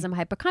 And because I'm a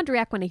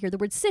hypochondriac, when I hear the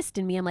word cyst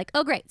in me, I'm like,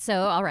 oh great. So,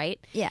 all right.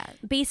 Yeah.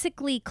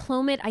 Basically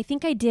Clomid, I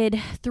think I did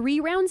 3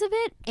 rounds of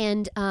it.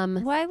 And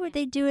why would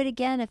they do it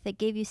again if they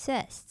gave you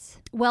cysts?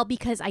 Well,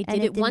 because I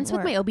did it once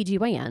with my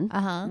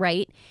OBGYN,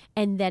 right?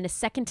 And then a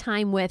second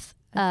time with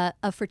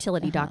a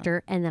fertility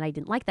doctor, and then I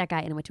didn't like that guy,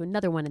 and I went to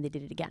another one, and they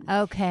did it again.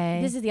 Okay.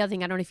 This is the other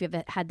thing. I don't know if you've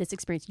had this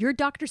experience. Your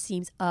doctor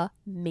seems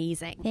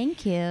amazing.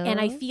 Thank you. And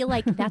I feel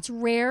like that's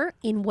rare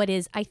in what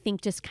is, I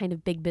think, just kind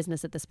of big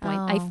business at this point.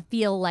 I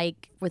feel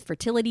like with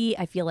fertility,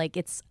 I feel like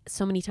it's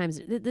so many times,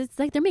 it's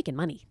like they're making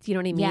money. Do you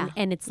know what I mean? Yeah.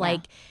 And it's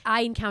like,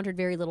 I encountered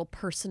very little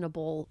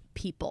personable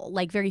people,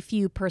 like very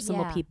few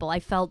personable people. I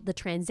felt the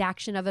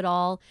transaction of it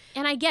all.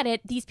 And I get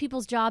it. These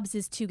people's jobs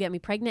is to get me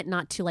pregnant,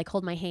 not to like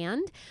hold my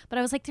hand. But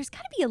I was like, there's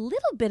got to be a little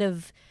bit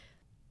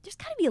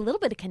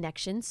of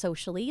connection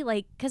socially,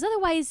 like, because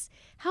otherwise,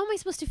 how am I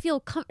supposed to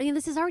feel? I mean,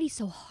 this is already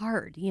so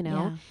hard, you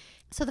know? Yeah.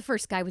 So the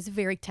first guy was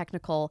very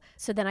technical.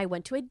 So then I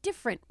went to a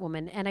different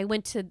woman, and I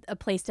went to a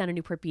place down in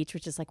Newport Beach,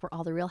 which is like where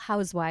all the Real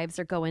Housewives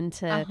are going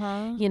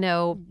to, you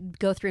know,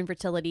 go through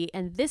infertility.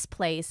 And this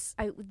place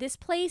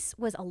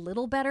was a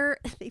little better.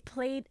 They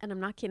played, and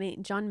I'm not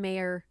kidding, John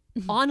Mayer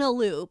on a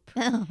loop,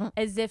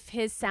 as if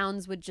his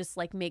sounds would just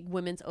like make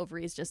women's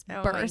ovaries just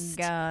burst.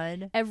 Oh my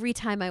God. Every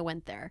time I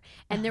went there.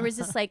 And there was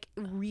this like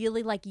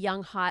really like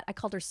young hot, I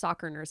called her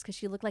soccer nurse because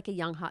she looked like a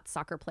young hot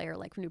soccer player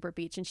like from Newport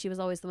Beach, and she was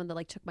always the one that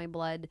like took my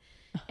blood.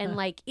 And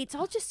like it's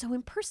all just so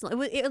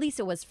impersonal. At least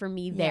it was for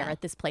me there at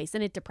this place,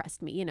 and it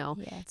depressed me, you know.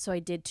 So I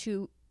did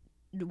 2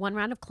 one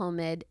round of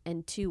Clomid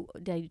and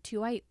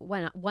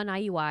one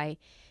IUI,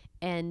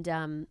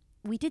 and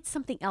we did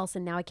something else,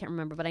 and now I can't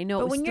remember. But I know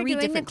it was when you're 3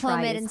 doing different the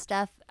Clomid tries. and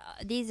stuff,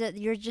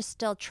 you're just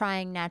still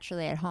trying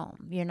naturally at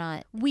home. You're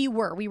not. We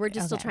were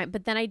just still Okay. trying,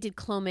 but then I did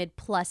Clomid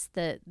plus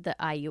the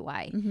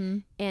IUI, Mm-hmm.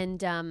 and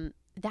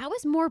that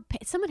was more.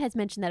 Someone has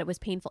mentioned that it was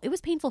painful. It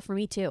was painful for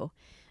me too.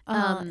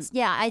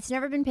 Yeah, it's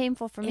never been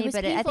painful for me, was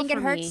but I painful think it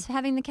for hurts me.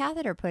 having the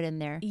catheter put in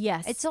there.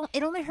 Yes,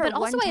 It only hurt but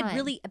also one I time. had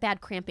really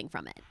bad cramping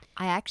from it.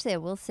 I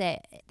will say,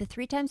 the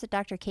 3 times that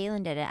Dr.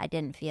 Kaylin did it, I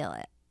didn't feel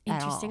it.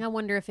 Interesting. At I all.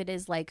 wonder if it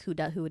is like who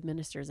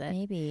administers it.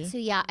 Maybe. So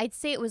yeah, I'd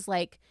say it was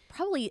like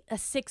probably a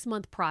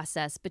 6-month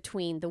process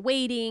between the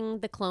waiting,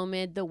 the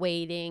Clomid, the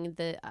waiting,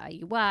 the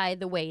IUI,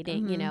 the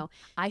waiting. You know,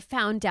 I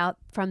found out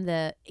from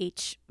the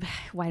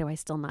Why do I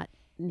still not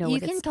know? You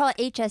what can it's call it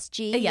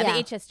HSG. the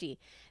HSG,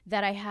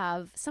 that I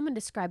have. Someone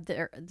described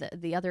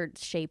the other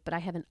shape, but I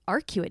have an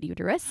arcuate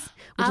uterus,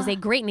 which is a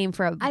great name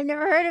for a. I've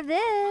never heard of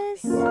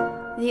this.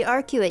 The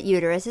arcuate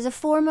uterus is a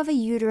form of a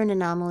uterine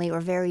anomaly or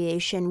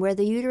variation where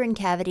the uterine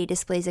cavity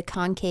displays a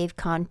concave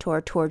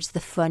contour towards the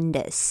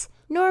fundus.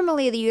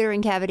 Normally, the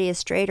uterine cavity is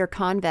straight or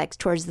convex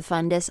towards the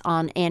fundus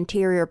on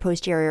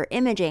anterior-posterior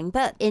imaging,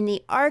 but in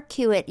the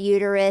arcuate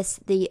uterus,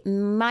 the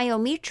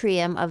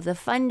myometrium of the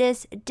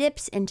fundus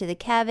dips into the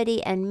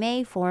cavity and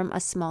may form a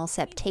small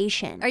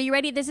septation. Are you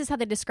ready? This is how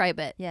they describe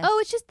it. Yes. Oh,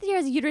 it's just the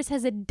uterus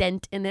has a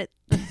dent in it.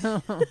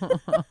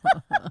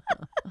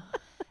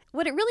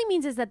 What it really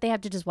means is that they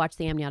have to just watch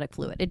the amniotic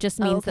fluid. It just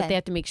means that okay. they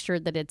have to make sure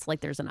that it's like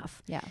there's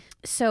enough. Yeah.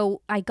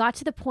 So I got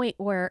to the point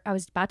where I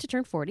was about to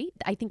turn 40.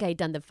 I think I had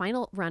done the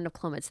final round of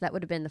Clomid, so that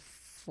would have been the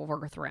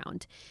 4th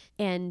round.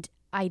 And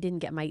I didn't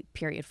get my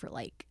period for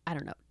like, I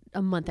don't know,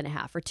 a month and a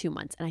half or 2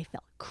 months. And I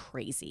felt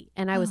crazy.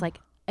 And I was like,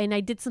 and I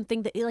did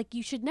something that like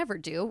you should never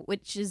do,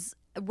 which is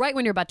right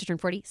when you're about to turn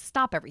 40,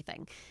 stop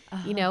everything,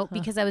 you know,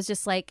 because I was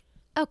just like,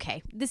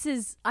 okay,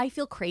 I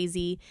feel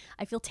crazy.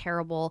 I feel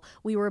terrible.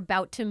 We were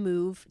about to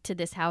move to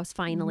this house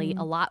finally.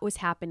 A lot was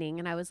happening.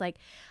 And I was like,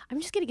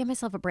 I'm just going to give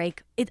myself a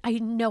break. I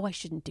know I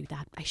shouldn't do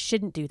that.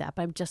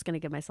 But I'm just going to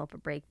give myself a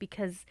break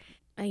because,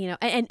 you know,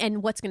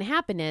 and what's going to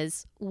happen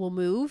is we'll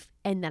move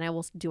and then I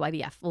will do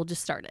IVF. We'll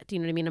just start it. You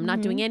know what I mean? I'm not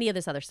doing any of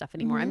this other stuff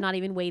anymore. I'm not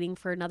even waiting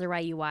for another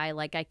IUI.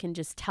 Like I can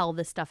just tell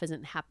this stuff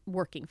isn't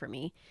working for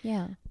me.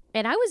 Yeah.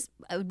 And I was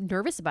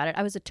nervous about it.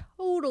 I was a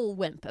total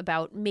wimp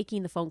about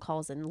making the phone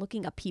calls and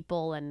looking up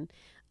people. And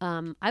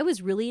I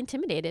was really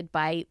intimidated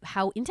by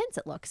how intense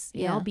it looks.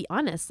 You know, I'll be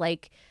honest.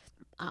 Like,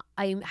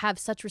 I have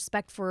such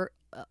respect for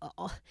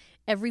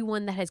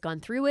everyone that has gone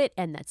through it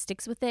and that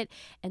sticks with it.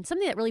 And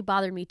something that really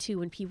bothered me, too,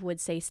 when people would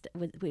say,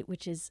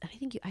 which is, I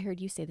think I heard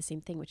you say the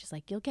same thing, which is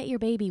like, you'll get your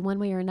baby one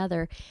way or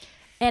another.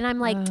 And I'm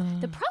like,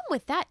 the problem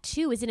with that,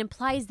 too, is it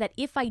implies that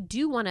if I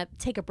do want to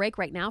take a break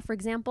right now, for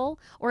example,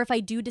 or if I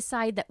do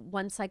decide that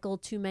one cycle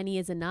too many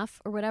is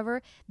enough or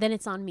whatever, then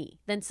it's on me.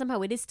 Then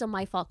somehow it is still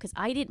my fault because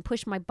I didn't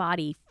push my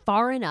body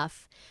far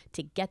enough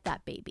to get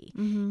that baby,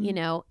 you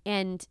know?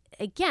 And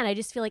again, I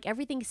just feel like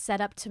everything's set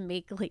up to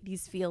make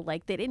ladies feel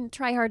like they didn't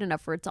try hard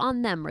enough or it's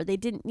on them or they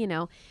didn't, you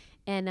know?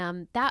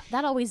 And that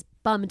always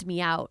bummed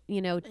me out,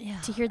 you know,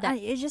 to hear that.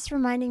 It's just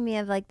reminding me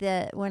of like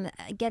when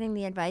getting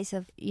the advice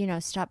of, you know,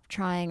 stop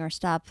trying or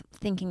stop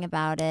thinking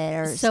about it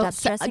or stop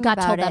stressing I got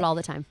about told it. that all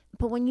the time.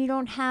 But when you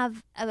don't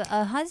have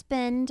a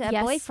husband, a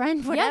Yes.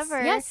 boyfriend,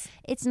 whatever, Yes.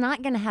 it's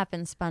not going to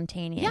happen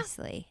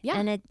spontaneously. Yeah.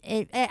 And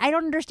I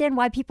don't understand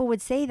why people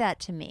would say that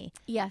to me.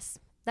 Yes.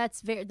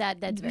 That's very You're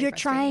frustrating.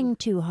 trying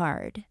too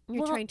hard.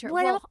 You're trying to-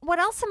 What, well, what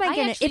else am I I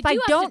going actually if I do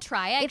have to don't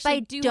try. I if I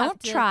actually do have don't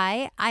to-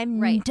 try, I'm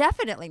Right.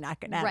 definitely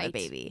not going to have right. a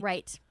baby.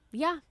 Right.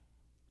 Yeah.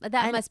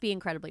 That And- must be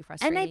incredibly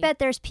frustrating. And I bet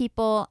there's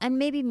people, and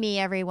maybe me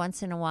every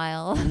once in a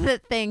while,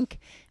 that think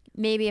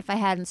maybe if I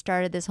hadn't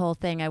started this whole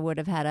thing, I would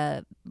have had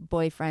a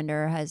boyfriend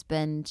or a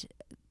husband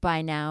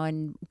by now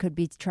and could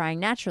be trying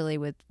naturally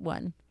with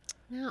one.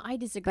 No, I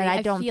disagree. But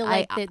I don't- feel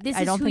like that this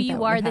I is don't who think that you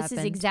would are. have This is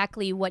happened.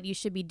 exactly what you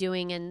should be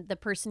doing, and the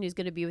person who's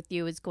going to be with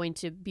you is going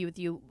to be with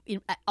you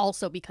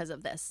also because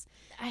of this.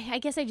 I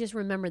guess I just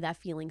remember that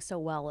feeling so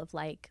well of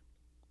like,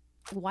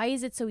 why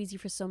is it so easy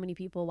for so many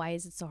people? Why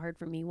is it so hard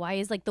for me? Why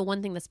is like the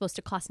one thing that's supposed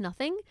to cost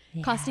nothing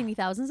costing me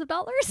thousands of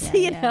dollars? Yeah,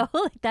 you yeah. know,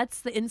 like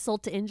that's the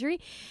insult to injury.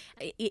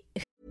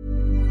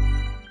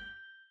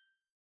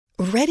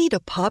 Ready to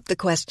pop the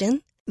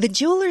question? The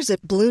jewelers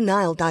at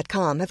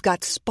BlueNile.com have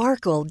got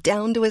sparkle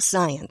down to a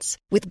science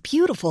with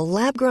beautiful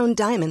lab-grown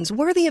diamonds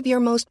worthy of your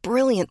most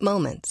brilliant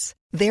moments.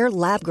 Their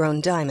lab-grown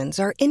diamonds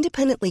are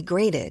independently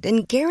graded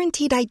and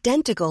guaranteed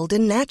identical to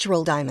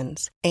natural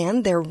diamonds,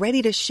 and they're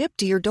ready to ship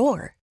to your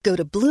door. Go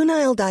to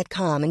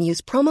BlueNile.com and use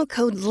promo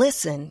code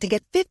LISTEN to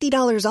get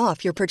 $50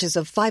 off your purchase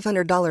of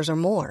 $500 or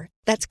more.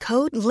 That's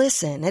code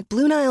LISTEN at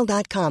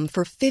BlueNile.com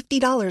for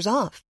 $50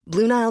 off.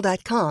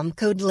 BlueNile.com,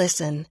 code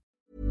LISTEN.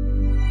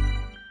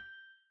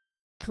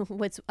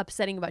 what's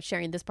upsetting about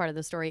sharing this part of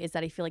the story is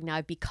that I feel like now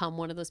I've become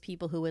one of those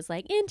people who was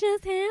like, it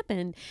just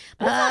happened.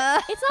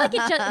 But it's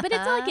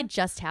not like it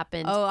just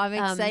happened. Oh, I'm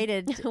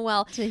excited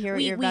well, to hear what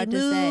we you're about to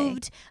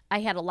moved. say. I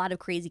had a lot of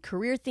crazy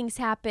career things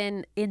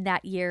happen in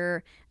that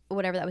year.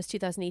 Whatever that was,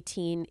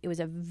 2018. It was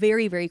a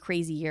very, very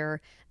crazy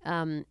year.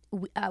 We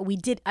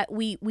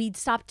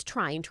stopped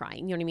trying.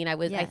 You know what I mean?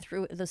 I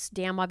threw those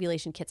damn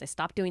ovulation kits. I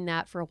stopped doing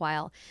that for a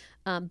while.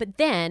 But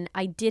then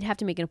I did have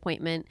to make an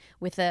appointment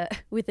with a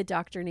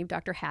doctor named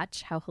Dr.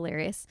 Hatch. How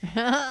hilarious.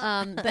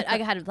 But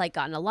I had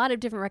gotten a lot of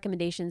different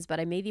recommendations,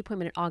 but I made the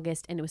appointment in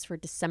August and it was for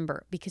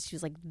December because she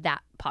was like that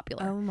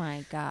popular. Oh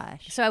my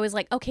gosh. So I was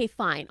like, okay,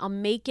 fine. I'll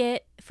make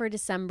it for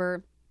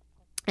December.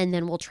 And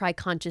then we'll try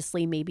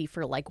consciously maybe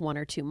for like 1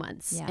 or 2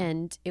 months. Yeah.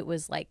 And it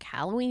was like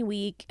Halloween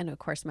week. And of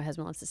course, my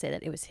husband wants to say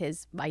that it was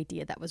his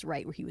idea that was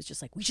right, where he was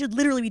just like, we should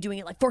literally be doing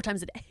it like 4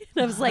 times a day.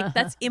 And I was like,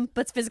 that's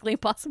physically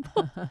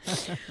impossible.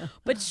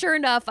 But sure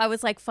enough, I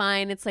was like,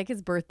 fine. It's like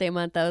his birthday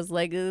month. I was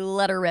like,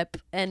 let her rip.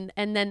 And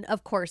then,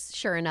 of course,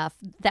 sure enough,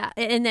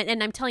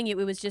 and I'm telling you,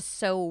 it was just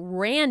so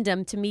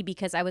random to me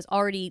because I was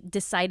already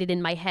decided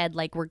in my head,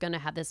 like, we're going to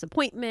have this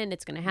appointment.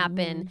 It's going to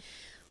happen.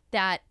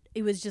 That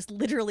it was just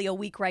literally a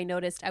week where I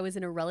noticed I was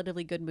in a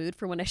relatively good mood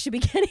for when I should be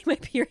getting my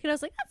period. I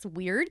was like, that's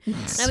weird.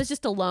 And I was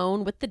just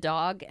alone with the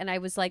dog. And I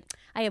was like,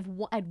 I had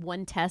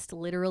one test,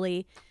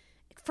 literally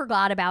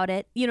forgot about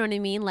it. You know what I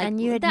mean? Like, and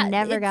you had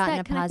never gotten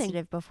a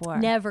positive before.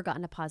 Never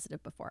gotten a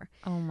positive before.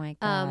 Oh my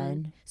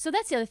God. So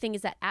that's the other thing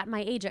is that at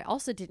my age, I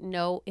also didn't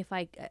know if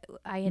I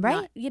had Right.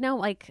 not, you know,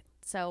 like,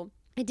 so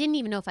I didn't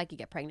even know if I could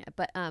get pregnant.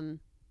 But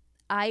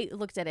I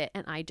looked at it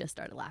and I just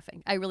started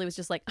laughing. I really was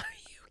just like, are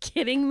you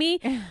kidding me?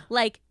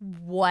 Like,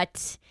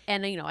 what?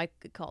 And, you know, I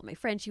called my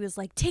friend. She was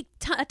like, take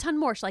a ton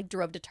more. She like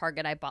drove to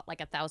Target. I bought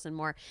like 1,000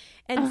 more.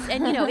 And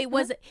you know, it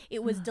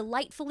was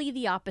delightfully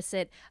the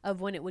opposite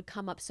of when it would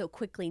come up so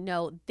quickly.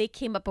 No, they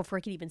came up before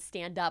I could even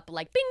stand up,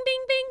 like bing,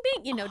 bing, bing,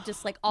 bing, you know,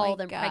 just like all of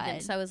them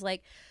pregnant. So I was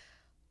like,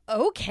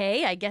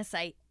 okay, I guess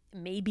I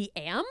maybe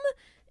am.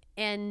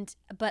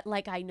 But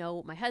like, I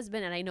know my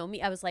husband and I know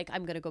me, I was like,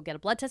 I'm going to go get a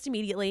blood test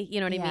immediately. You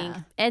know what I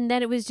mean? And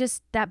then it was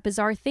just that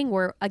bizarre thing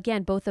where,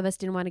 again, both of us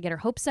didn't want to get our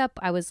hopes up.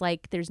 I was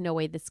like, there's no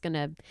way this is going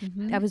to,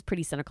 I was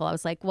pretty cynical. I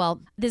was like,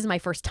 well, this is my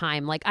first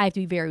time. Like, I have to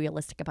be very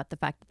realistic about the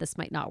fact that this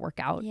might not work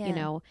out, you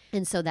know?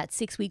 And so that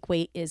 6-week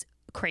wait is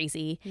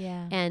crazy.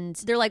 Yeah. And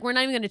they're like, we're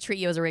not even going to treat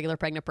you as a regular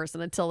pregnant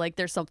person until like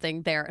there's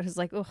something there. It was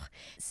like, ugh.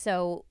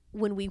 So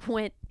when we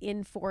went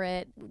in for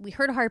it, we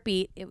heard a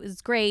heartbeat. It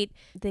was great.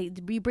 They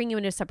bring you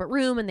into a separate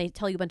room and they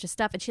tell you a bunch of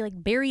stuff. And she like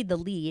buried the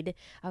lead.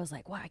 I was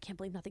like, wow, I can't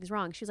believe nothing's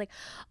wrong. She was like,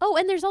 oh,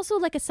 and there's also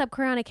like a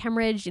subchorionic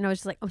hemorrhage. You know, I was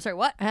just like, I'm sorry,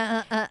 what?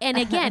 And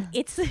again,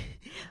 it's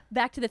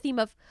back to the theme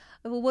of,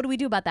 well, what do we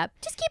do about that?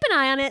 Just keep an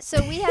eye on it.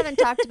 So we haven't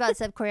talked about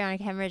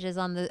subchorionic hemorrhages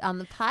on the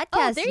podcast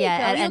oh, there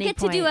yet. You go. You'll get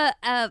point. to do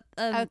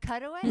a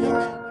cutaway.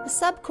 A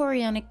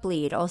subchorionic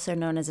bleed, also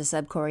known as a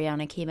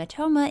subchorionic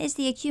hematoma, is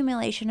the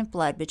accumulation of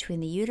blood between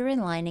the uterine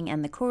lining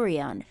and the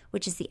chorion,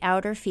 which is the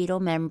outer fetal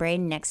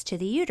membrane next to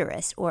the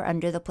uterus or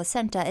under the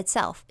placenta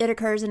itself. It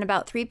occurs in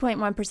about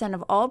 3.1%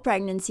 of all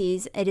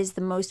pregnancies. It is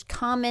the most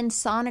common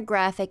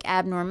sonographic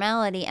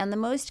abnormality and the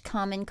most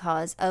common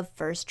cause of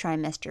first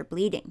trimester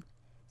bleeding.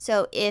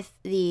 So if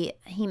the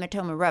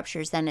hematoma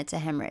ruptures, then it's a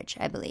hemorrhage,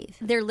 I believe.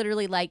 They're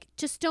literally like,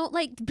 just don't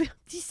like,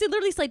 just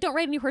literally say, don't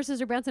ride any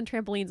horses or bounce on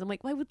trampolines. I'm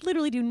like, well, I would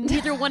literally do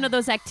neither one of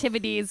those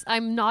activities.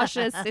 I'm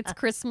nauseous. It's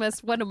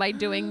Christmas. What am I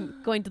doing?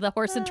 Going to the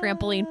horse and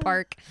trampoline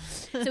park.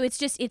 So it's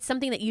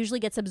something that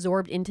usually gets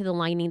absorbed into the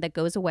lining that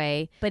goes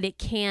away, but it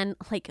can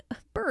like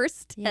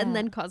burst and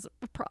then cause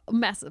a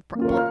massive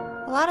problem.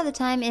 A lot of the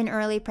time in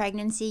early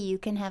pregnancy, you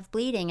can have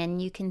bleeding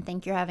and you can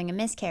think you're having a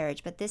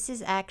miscarriage, but this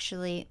is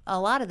actually, a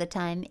lot of the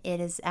time,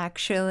 it is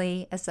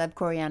actually a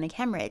subchorionic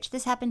hemorrhage.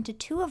 This happened to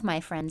 2 of my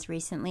friends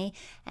recently,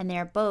 and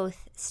they're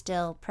both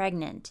still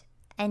pregnant.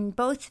 And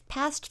both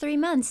past 3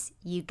 months,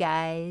 you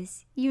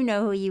guys, you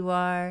know who you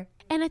are.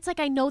 And it's like,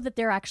 I know that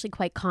they're actually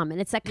quite common.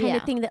 It's that kind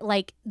of thing that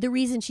like the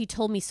reason she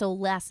told me so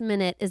last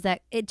minute is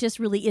that it just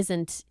really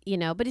isn't, you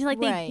know, but it's like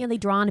they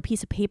draw on a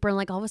piece of paper and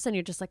like all of a sudden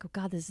you're just like, oh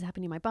God, this is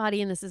happening to my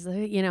body. And this is,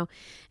 you know,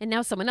 and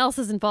now someone else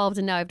is involved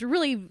and now I have to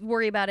really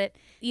worry about it.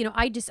 You know,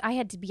 I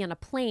had to be on a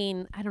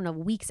plane, I don't know,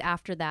 weeks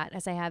after that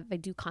as I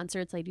do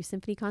concerts. I do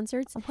symphony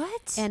concerts.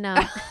 What? And,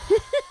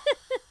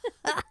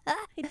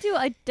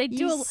 I do.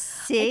 You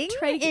sing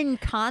in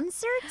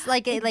concerts,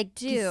 with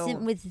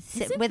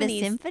a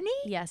symphony.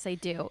 Yes, I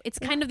do. It's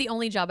kind of the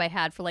only job I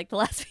had for like the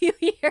last few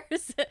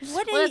years.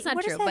 That's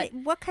not true. But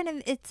what kind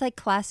of? It's like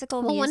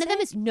classical music. One of them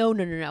is no.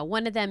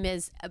 One of them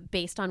is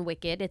based on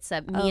Wicked. It's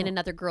me and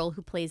another girl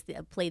who played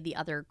the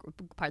other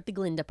part, the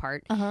Glinda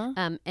part.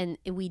 And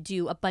we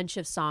do a bunch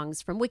of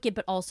songs from Wicked,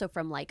 but also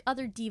from like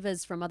other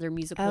divas from other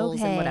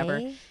musicals and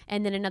whatever.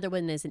 And then another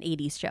one is an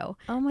 80s show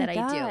that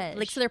I do.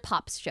 Like so, they're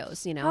pop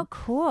shows, you know. Oh,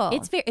 cool.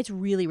 It's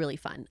really, really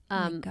fun.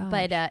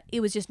 But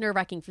it was just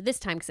nerve-wracking for this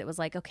time because it was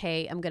like,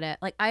 okay, I'm gonna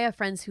like I have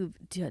friends who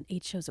do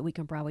 8 shows a week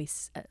on Broadway,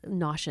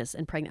 nauseous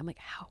and pregnant. I'm like,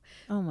 how?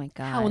 Oh my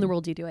God. How in the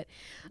world do you do it?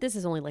 This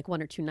is only like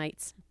 1 or 2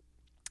 nights.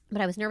 But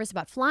I was nervous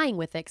about flying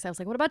with it because I was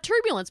like, what about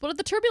turbulence? What if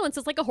the turbulence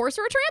is like a horse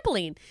or a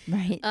trampoline?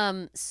 Right.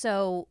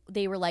 So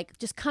they were like,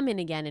 just come in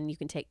again and you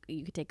could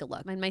take a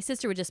look. And my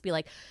sister would just be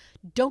like,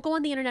 don't go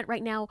on the internet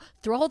right now.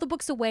 Throw all the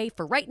books away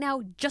for right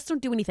now. Just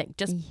don't do anything.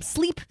 Just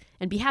sleep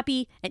and be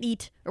happy and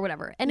eat or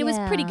whatever. And it was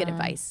pretty good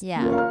advice.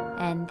 Yeah.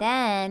 And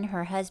then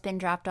her husband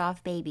dropped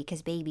off baby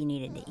because baby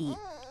needed to eat.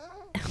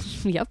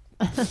 Yep.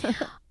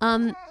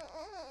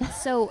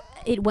 So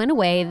it went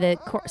away. The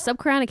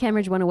subchorionic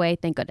hemorrhage went away.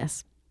 Thank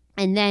goodness.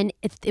 And then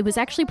it was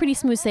actually pretty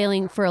smooth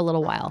sailing for a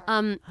little while.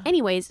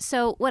 Anyways,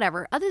 so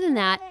whatever. Other than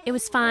that, it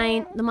was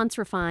fine. The months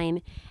were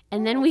fine.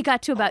 And then we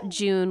got to about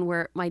June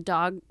where my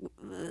dog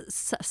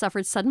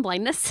suffered sudden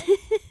blindness.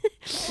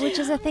 Which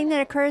is a thing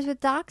that occurs with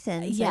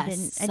dachshunds.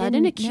 Yes,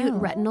 sudden acute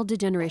retinal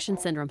degeneration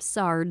syndrome,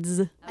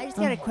 SARDS. I just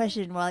got a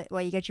question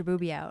while you get your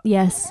boobie out.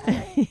 Yes.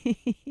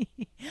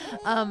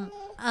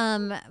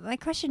 My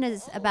question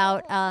is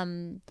about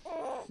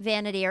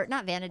vanity or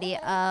not vanity.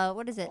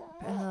 What is it?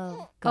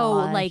 Oh,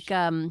 gosh.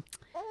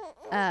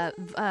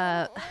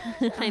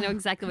 I know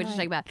exactly what you're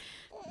talking about.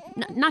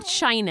 Not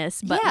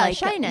shyness, but yeah, like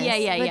shyness.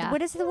 Yeah.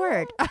 What is the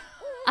word?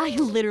 I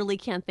literally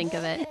can't think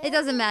of it. It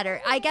doesn't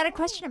matter. I got a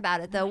question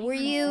about it though. Do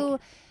you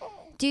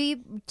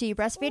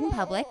breastfeed in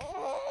public?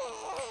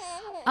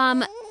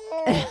 Hang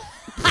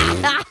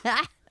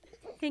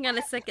on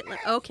a second.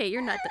 Okay,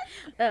 you're not.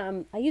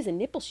 I use a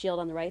nipple shield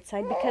on the right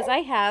side because I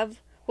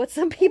have what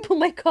some people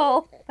might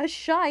call a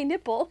shy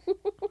nipple.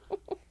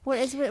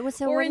 What's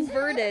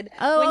inverted.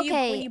 Oh,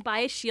 When you buy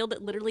a shield,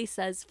 it literally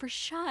says for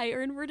shy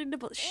or inverted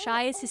nipple.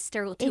 Shy is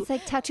hysterical. It's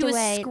like tucked to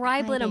away,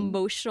 ascribe an hiding.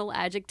 emotional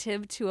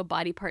adjective to a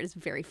body part is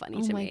very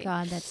funny to me. Oh my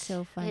God, that's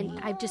so funny. And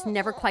I've just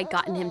never quite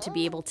gotten him to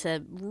be able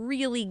to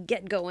really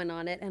get going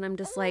on it. And I'm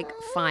just like,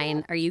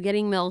 fine. Are you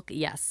getting milk?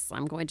 Yes,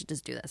 I'm going to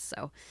just do this.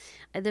 So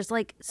there's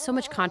like so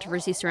much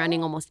controversy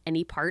surrounding almost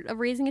any part of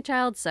raising a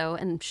child. So,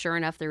 and sure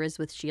enough, there is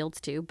with shields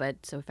too.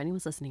 But so if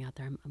anyone's listening out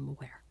there, I'm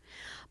aware.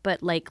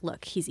 But like,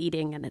 look, he's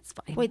eating and it's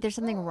fine. Wait, there's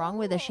something wrong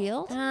with a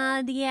shield?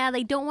 Yeah,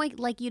 they don't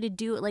like you to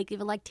do it. Like if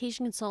a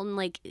lactation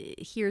consultant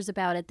hears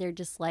about it, they're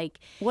just like,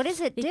 what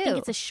does it do? They think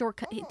it's a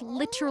shortcut. It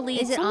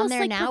literally, is it on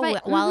there now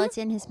while it's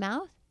in his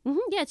mouth? Mm-hmm.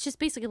 Yeah, it's just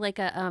basically like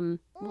a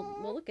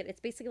Well, look at it.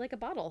 It's basically like a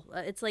bottle.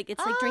 It's like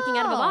drinking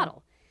out of a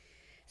bottle.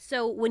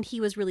 So when he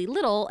was really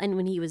little and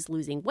when he was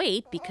losing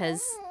weight,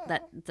 because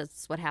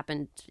that's what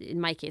happened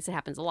in my case, it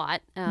happens a lot.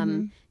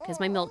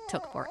 Because my milk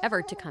took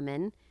forever to come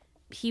in.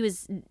 He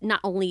was not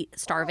only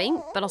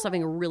starving, but also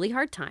having a really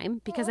hard time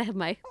because of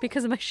my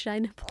shy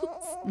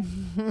nipples.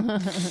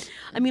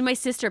 I mean, my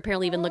sister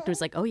apparently even looked and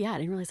was like, oh yeah, I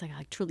didn't realize how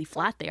truly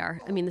flat they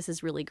are. I mean, this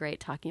is really great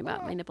talking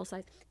about my nipple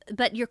size.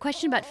 But your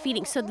question about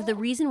feeding. So the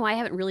reason why I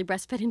haven't really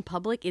breastfed in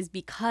public is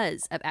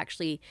because of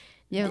actually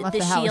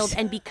the shield.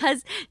 And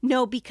because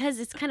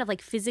it's kind of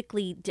like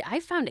physically,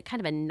 I found it kind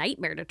of a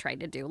nightmare to try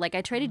to do. Like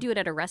I tried to do it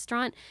at a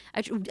restaurant.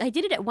 I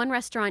did it at one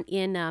restaurant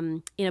in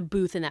a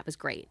booth, and that was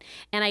great.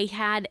 And I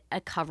had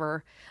a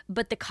cover,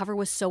 but the cover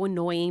was so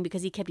annoying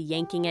because he kept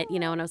yanking it,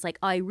 and I was like,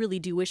 oh, I really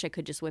do wish I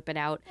could just whip it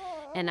out.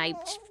 And I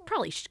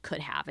probably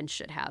could have and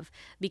should have,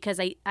 because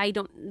I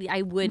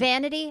would.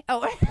 Vanity?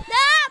 Oh.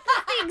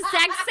 That's the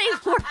exact same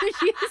word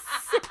you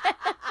said.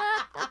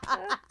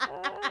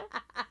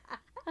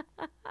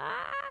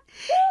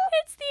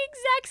 It's the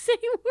exact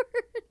same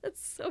word.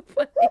 That's so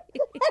funny.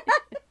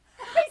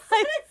 I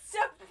said it so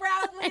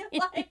proudly,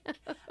 like,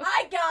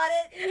 I got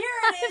it. Here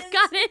it is. I've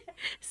got it.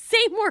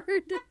 Same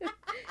word.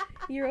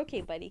 You're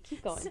okay, buddy.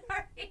 Keep going.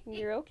 Sorry.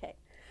 You're okay.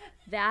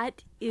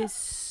 That is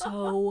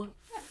so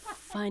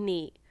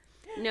funny.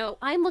 No,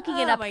 I'm looking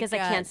it up because I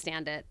can't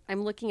stand it.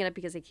 I'm looking it up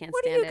because I can't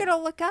stand it. What are you going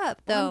to look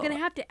up, though? I'm going to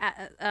have to,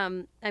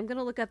 I'm going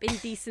to look up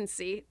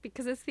indecency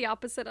because it's the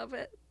opposite of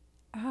it.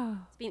 Oh.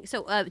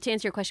 So to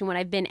answer your question, when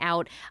I've been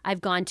out, I've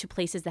gone to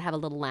places that have a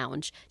little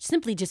lounge,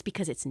 simply just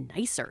because it's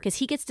nicer. Because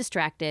he gets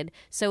distracted,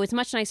 so it's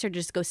much nicer to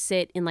just go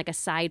sit in like a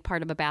side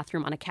part of a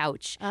bathroom on a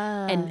couch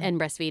and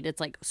breastfeed.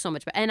 It's like so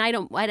much better. And I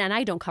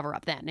don't cover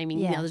up then. I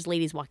mean, there's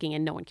ladies walking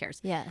in, no one cares.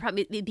 Yeah.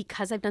 Probably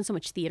because I've done so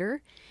much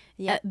theater.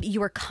 Yeah.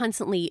 You are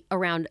constantly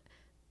around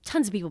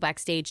tons of people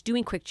backstage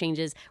doing quick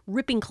changes,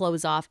 ripping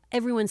clothes off.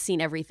 Everyone's seen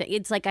everything.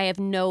 It's like I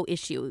have no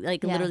issue.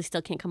 Like literally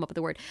still can't come up with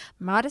the word.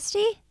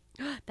 Modesty?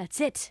 That's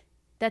it.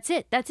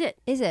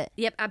 Is it?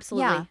 Yep,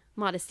 absolutely. Yeah.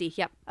 Modesty.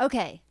 Yep.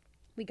 Okay.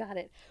 We got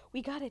it,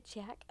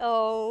 Jack.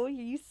 Oh,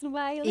 you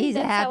smiling. He's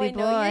a happy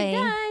boy.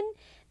 You're done.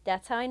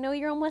 That's how I know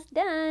you're almost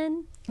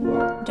done.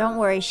 Don't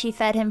worry, she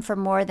fed him for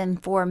more than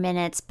 4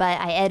 minutes,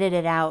 but I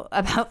edited out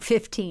about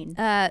 15.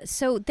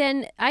 So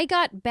then I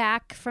got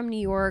back from New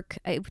York.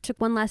 I took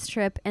one last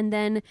trip, and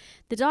then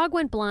the dog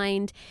went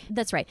blind.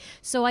 That's right.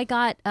 So I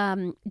got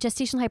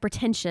gestational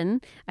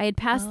hypertension. I had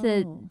passed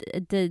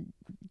the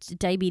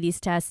diabetes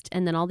test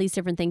and then all these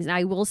different things. And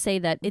I will say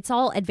that it's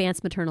all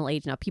advanced maternal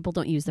age now. People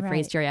don't use the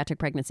phrase geriatric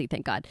pregnancy,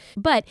 thank God.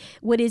 But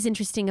what is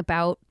interesting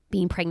about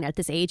being pregnant at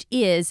this age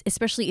is,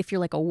 especially if you're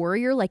like a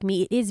worrier like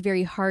me, it is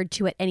very hard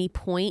to at any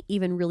point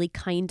even really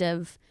kind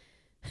of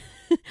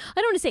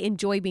don't want to say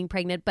enjoy being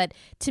pregnant, but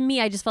to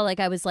me, I just felt like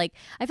I felt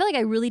like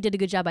I really did a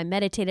good job. I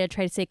meditated, I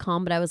tried to stay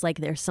calm, but I was like,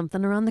 there's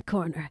something around the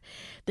corner.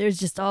 There's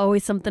just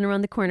always something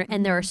around the corner.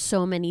 And there are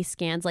so many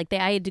scans. Like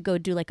I had to go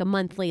do like a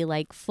monthly,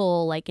 like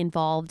full, like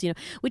involved,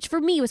 which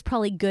for me was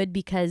probably good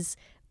because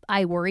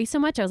I worry so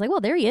much. I was like,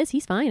 well, there he is.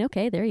 He's fine.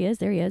 Okay, there he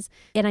is.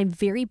 And I'm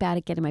very bad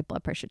at getting my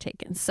blood pressure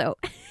taken. So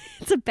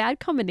it's a bad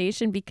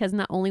combination because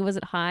not only was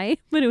it high,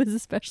 but it was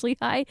especially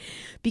high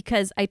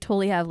because I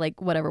totally have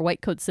like whatever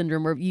white coat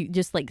syndrome where you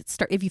just like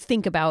start, if you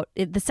think about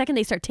it, the second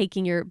they start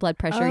taking your blood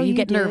pressure, you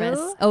get nervous.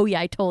 Oh yeah,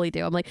 I totally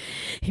do. I'm like,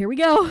 here we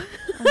go.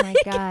 Oh my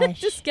gosh.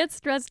 Just get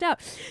stressed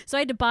out. So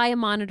I had to buy a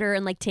monitor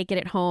and like take it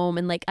at home.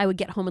 And like I would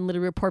get home and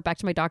literally report back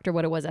to my doctor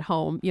what it was at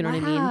home. You know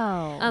what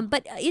I mean?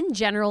 But in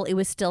general, it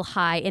was still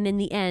high. And in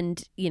the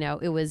end,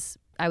 I was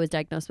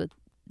diagnosed with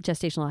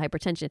gestational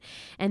hypertension.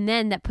 And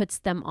then that puts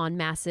them on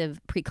massive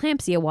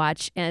preeclampsia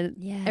watch. And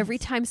every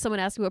time someone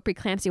asked me what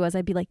preeclampsia was,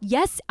 I'd be like,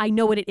 yes, I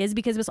know what it is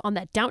because it was on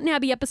that Downton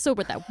Abbey episode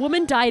where that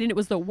woman died and it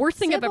was the worst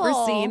thing I've ever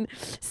seen.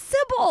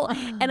 Sybil!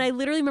 And I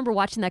literally remember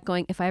watching that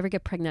going, if I ever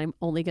get pregnant, I'm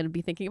only going to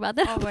be thinking about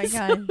that episode.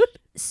 My God.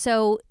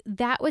 So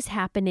that was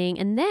happening.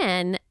 And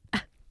then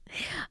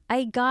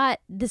I got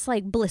this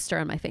like blister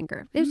on my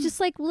finger. It was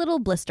just like a little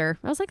blister.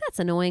 I was like, that's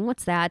annoying.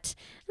 What's that?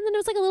 And then it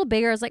was like a little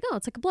bigger. I was like, oh,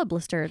 it's like a blood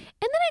blister. And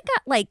then it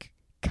got like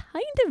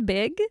kind of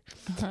big.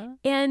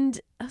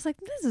 And I was like,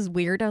 this is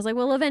weird. I was like,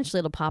 well, eventually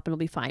it'll pop and it'll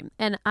be fine.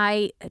 And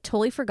I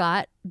totally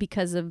forgot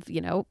because of,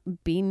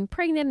 being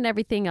pregnant and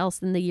everything else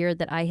in the year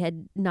that I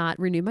had not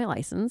renewed my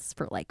license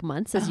for like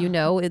months. As you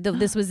know,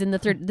 this was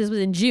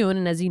in June.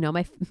 And as you know,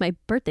 my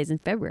birthday's in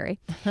February.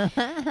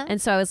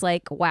 And so I was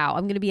like, wow,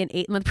 I'm going to be an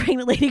 8-month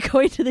pregnant lady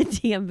going to the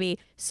DMV.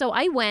 So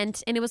I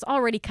went and it was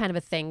already kind of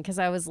a thing because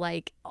I was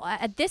like,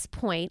 at this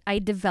point, I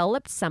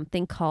developed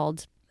something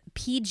called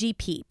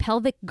PGP,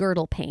 pelvic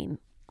girdle pain.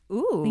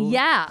 Ooh.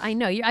 Yeah, I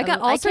know. I got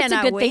all sorts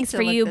of good things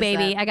for you,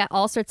 baby. I got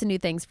all sorts of new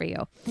things for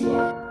you.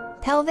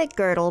 Pelvic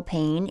girdle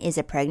pain is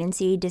a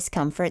pregnancy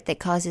discomfort that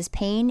causes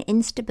pain,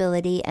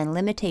 instability, and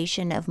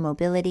limitation of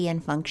mobility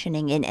and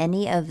functioning in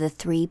any of the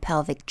 3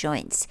 pelvic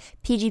joints.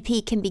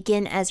 PGP can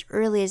begin as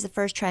early as the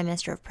first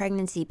trimester of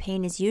pregnancy.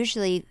 Pain is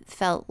usually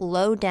felt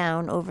low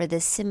down over the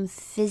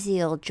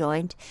symphysial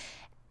joint,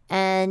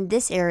 and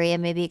this area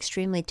may be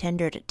extremely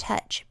tender to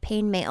touch.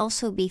 Pain may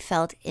also be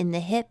felt in the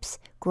hips,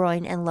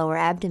 groin, and lower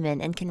abdomen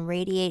and can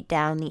radiate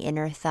down the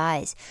inner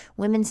thighs.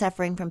 Women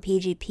suffering from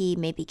PGP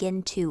may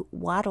begin to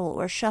waddle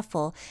or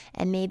shuffle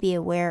and may be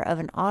aware of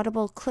an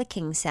audible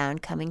clicking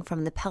sound coming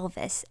from the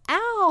pelvis.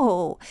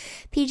 Ow!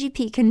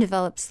 PGP can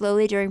develop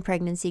slowly during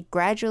pregnancy,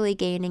 gradually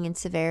gaining in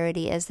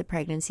severity as the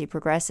pregnancy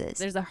progresses.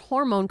 There's a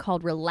hormone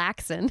called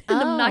relaxin.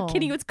 And I'm not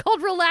kidding you. It's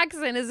called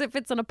relaxin as if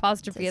it's an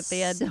apostrophe at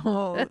the end.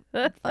 So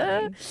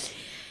funny.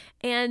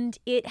 And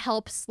it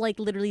helps like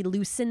literally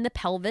loosen the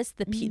pelvis,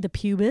 the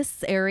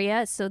pubis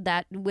area, so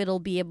that it'll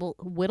be able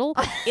to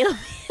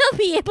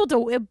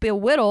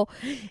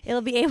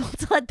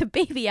let the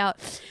baby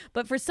out.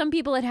 But for some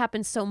people, it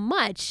happens so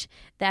much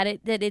that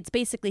it's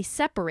basically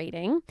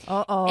separating,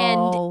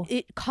 and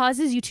it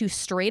causes you to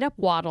straight up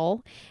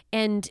waddle.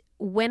 And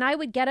when I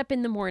would get up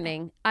in the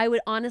morning, I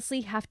would honestly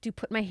have to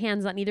put my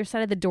hands on either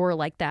side of the door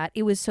like that.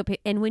 It was so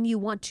painful. And when you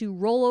want to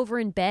roll over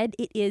in bed,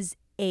 it is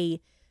an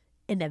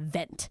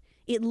event.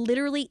 It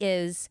literally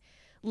is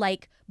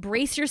like,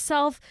 brace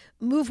yourself,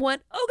 move one,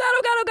 oh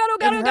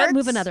God,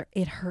 move another.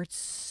 It hurts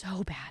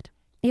so bad.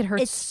 It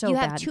hurts so bad. You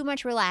have too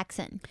much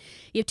relaxin.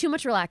 You have too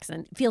much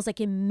relaxin. It feels like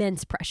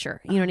immense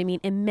pressure. You know what I mean?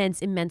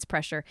 Immense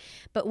pressure.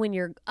 But when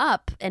you're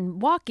up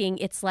and walking,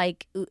 it's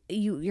like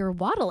you're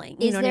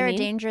waddling. You Is know there what I mean?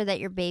 a danger that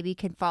your baby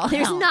could fall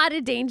There's out? not a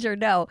danger,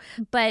 no.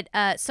 But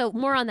so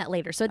more on that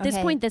later. So at this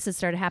point, this has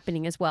started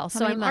happening as well.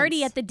 So I'm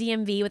already at the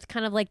DMV with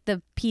kind of like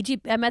the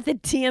PG. I'm at the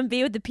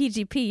DMV with the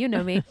PGP. You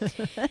know me.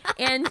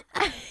 and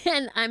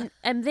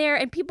I'm there,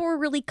 and people were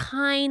really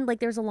kind. Like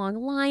there's a long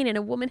line, and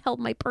a woman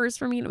held my purse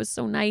for me, and it was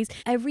so nice.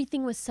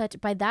 Everything was such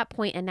by that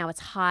point, and now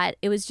it's hot.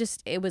 It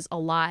was a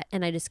lot,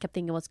 and I just kept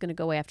thinking, well, it's going to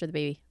go away after the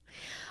baby.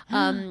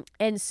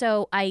 And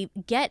so I've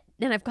got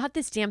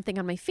this damn thing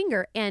on my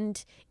finger,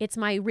 and it's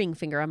my ring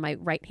finger on my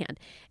right hand.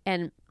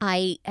 And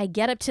I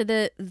get up to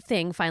the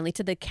thing, finally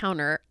to the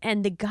counter,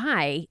 and the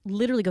guy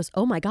literally goes,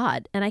 oh my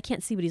God. And I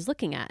can't see what he's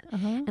looking at.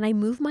 And I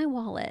move my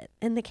wallet,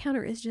 and the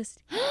counter is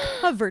just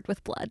covered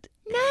with blood.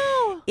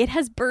 No, it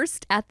has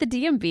burst at the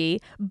DMV,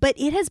 but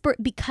it has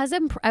burst because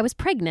I was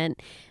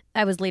pregnant.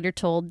 I was later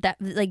told that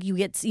like you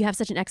have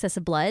such an excess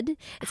of blood.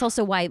 It's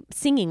also why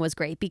singing was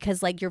great,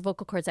 because like your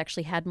vocal cords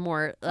actually had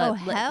more.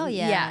 Hell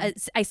yeah! Yeah,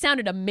 I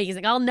sounded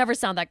amazing. I'll never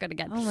sound that good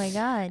again. Oh my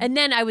God! And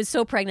then I was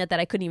so pregnant that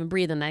I couldn't even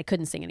breathe and I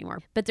couldn't sing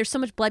anymore. But there's so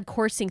much blood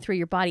coursing through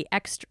your body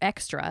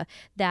extra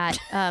that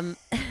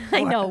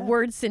I know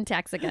word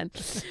syntax again.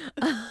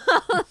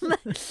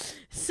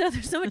 So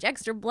there's so much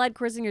extra blood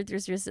coursing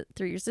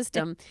through your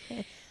system.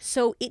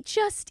 So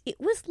it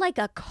was like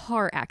a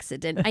car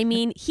accident. I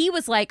mean, he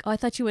was like, oh, I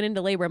thought you went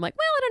into labor. I'm like,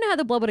 well, I don't know how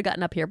the blood would have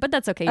gotten up here, but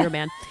that's okay. You're a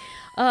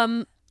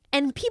man.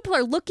 And people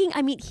are looking.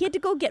 I mean, he had to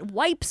go get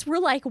wipes. We're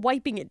like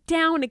wiping it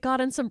down. It got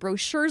on some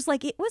brochures.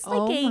 Like it was like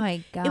Oh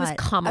my God. It was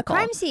comical. A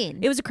crime scene.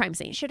 It was a crime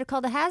scene. You should have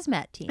called a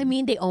hazmat team. I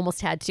mean, they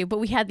almost had to, but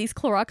we had these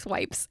Clorox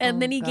wipes,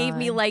 and then he gave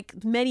me God.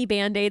 like many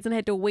Band-Aids, and I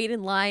had to wait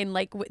in line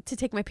like to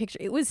take my picture.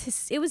 It was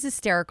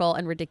hysterical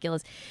and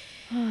ridiculous.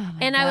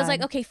 And I was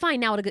like, okay, fine,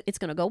 now it's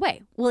going to go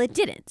away. Well, it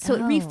didn't. So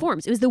it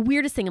reforms. It was the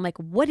weirdest thing. I'm like,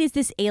 what is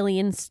this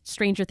alien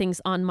Stranger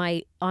Things on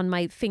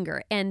my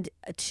finger? And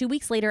 2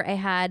 weeks later, I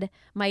had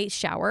my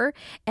shower,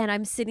 and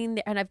I'm sitting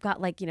there, and I've got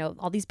like,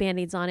 all these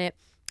Band-Aids on it.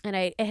 And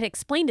I had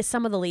explained to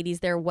some of the ladies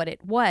there what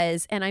it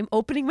was, and I'm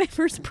opening my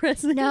first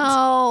present.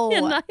 No.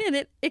 And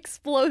it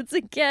explodes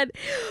again.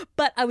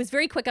 But I was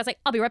very quick. I was like,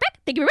 I'll be right back.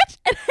 Thank you very much.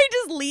 And I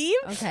just leave.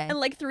 Okay. And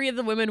like 3 of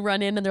the women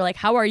run in, and they're like,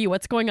 how are you?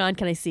 What's going on?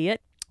 Can I see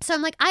it? So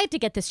I'm like, I have to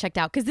get this checked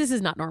out because this is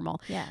not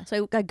normal. Yeah.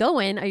 So I go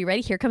in. Are you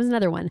ready? Here comes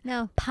another one.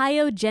 No.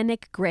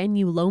 Pyogenic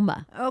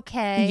granuloma.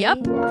 Okay.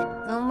 Yep.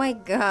 Oh my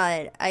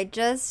God. I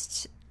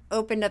just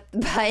opened up the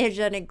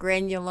pyogenic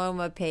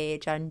granuloma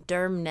page on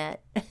DermNet.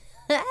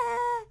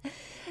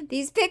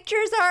 These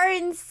pictures are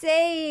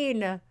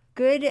insane.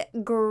 Good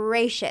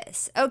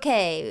gracious.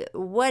 Okay,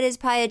 what is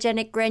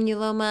pyogenic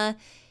granuloma?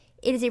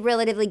 It is a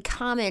relatively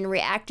common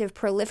reactive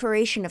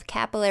proliferation of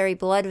capillary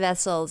blood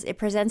vessels. It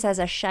presents as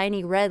a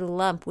shiny red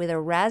lump with a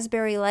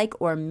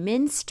raspberry-like or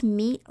minced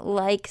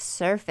meat-like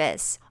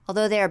surface.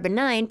 Although they are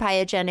benign,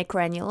 pyogenic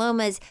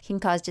granulomas can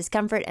cause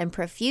discomfort and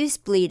profuse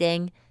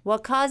bleeding.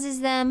 What causes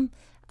them?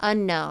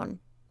 Unknown.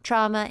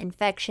 Trauma,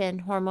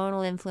 infection,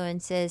 hormonal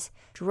influences,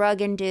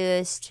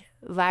 drug-induced,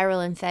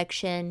 viral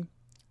infection.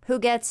 Who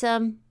gets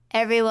them?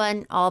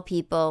 Everyone, all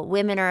people.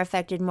 Women are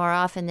affected more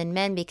often than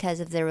men because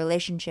of their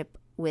relationship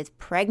with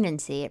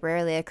pregnancy. It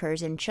rarely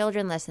occurs in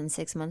children less than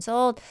 6 months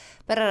old.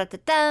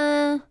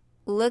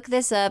 Look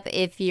this up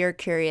if you're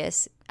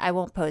curious. I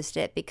won't post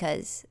it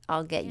because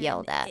I'll get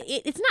yelled at.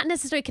 It's not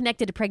necessarily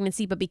connected to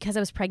pregnancy, but because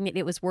I was pregnant,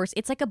 it was worse.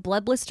 It's like a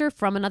blood blister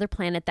from another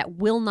planet that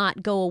will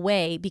not go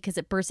away because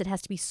at birth it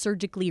has to be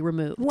surgically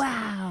removed.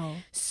 Wow.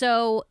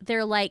 So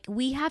they're like,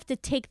 we have to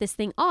take this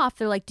thing off.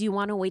 They're like, do you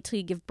want to wait till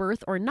you give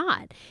birth or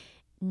not?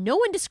 No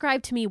one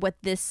described to me what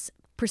this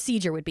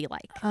procedure would be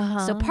like.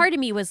 So part of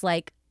me was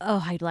like,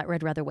 oh, I'd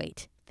rather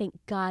wait. Thank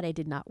God I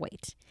did not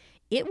wait.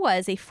 It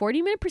was a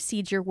 40-minute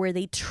procedure where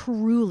they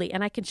truly,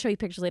 and I can show you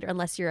pictures later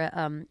unless you're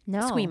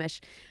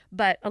squeamish,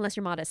 but unless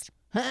you're modest.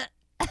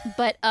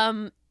 But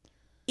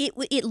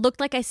it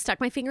looked like I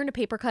stuck my finger in a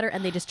paper cutter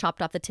and they just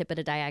chopped off the tip at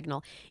a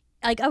diagonal.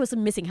 Like I was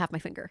missing half my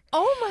finger.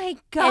 Oh my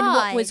God. And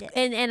what was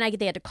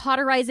they had to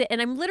cauterize it,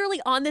 and I'm literally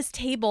on this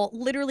table,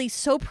 literally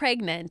so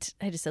pregnant.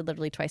 I just said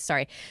literally twice.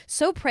 Sorry,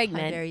 so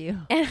pregnant. How dare you?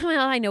 And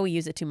well, I know we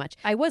use it too much.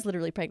 I was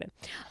literally pregnant.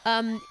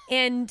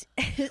 And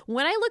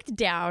when I looked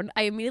down,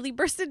 I immediately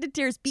burst into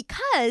tears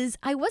because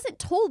I wasn't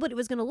told what it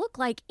was going to look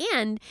like,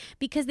 and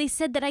because they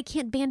said that I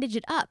can't bandage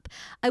it up.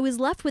 I was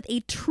left with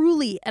a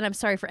truly, and I'm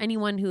sorry for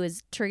anyone who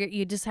is triggered.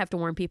 You just have to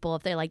warn people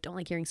if they don't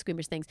like hearing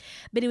squeamish things.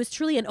 But it was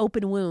truly an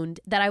open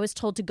wound that I was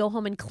told to go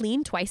home and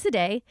clean twice a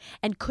day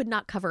and could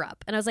not cover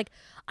up. And I was like,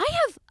 how do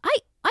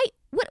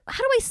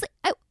I sleep?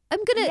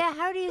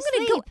 How do you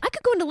sleep? I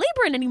could go into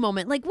labor in any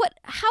moment. Like what?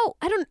 How?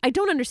 I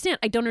don't understand.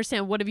 I don't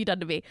understand. What have you done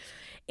to me?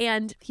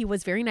 And he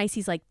was very nice.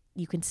 He's like,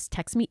 you can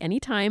text me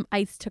anytime.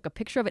 I took a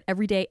picture of it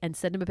every day and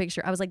sent him a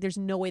picture. I was like, there's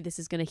no way this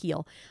is going to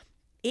heal.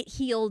 It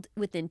healed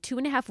within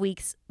 2.5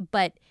 weeks,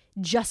 but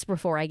just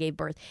before I gave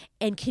birth.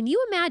 And can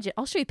you imagine?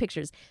 I'll show you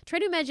pictures. Try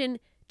to imagine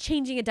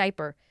changing a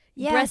diaper.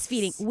 Yes.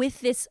 Breastfeeding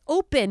with this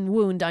open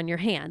wound on your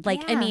hand.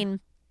 Like, I mean,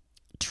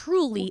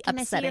 truly Can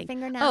upsetting. I see your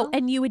finger now? Oh,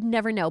 and you would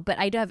never know, but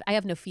I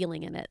have no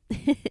feeling in it.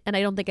 And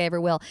I don't think I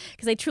ever will,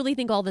 because I truly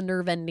think all the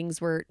nerve endings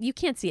you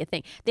can't see a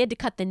thing. They had to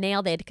cut the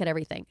nail. They had to cut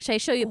everything. Should I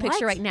show you a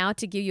picture right now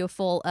to give you a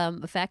full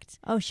effect?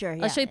 Oh, sure.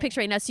 I'll show you a picture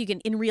right now so you can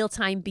in real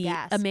time be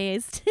Gasp.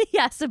 amazed.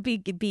 Yeah, so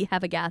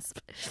have a gasp.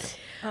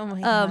 Oh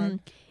my God.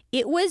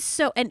 It was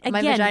so, and again,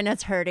 My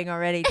vagina's hurting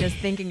already just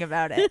thinking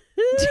about it.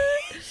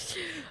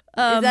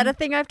 Is that a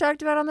thing I've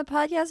talked about on the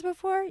podcast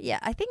before? Yeah,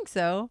 I think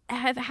so.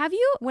 Have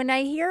you? When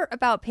I hear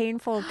about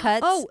painful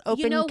cuts, open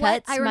you know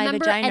cuts, what? I remember, my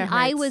vagina and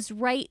hurts. I was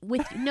right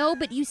with no,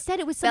 but you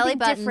said it was Belly something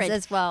buttons different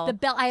as well.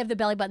 I have the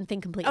belly button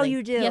thing completely. Oh,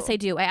 you do? Yes, I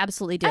do. I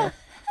absolutely do.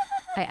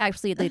 I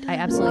absolutely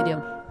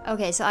do.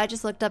 Okay, so I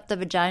just looked up the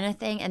vagina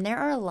thing, and there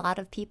are a lot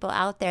of people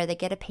out there that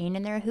get a pain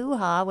in their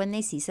hoo-ha when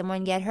they see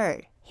someone get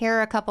hurt. Here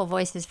are a couple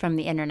voices from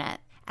the internet.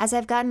 As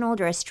I've gotten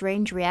older, a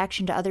strange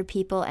reaction to other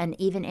people and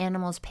even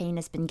animals' pain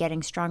has been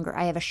getting stronger.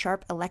 I have a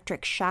sharp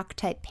electric shock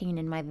type pain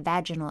in my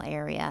vaginal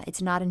area.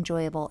 It's not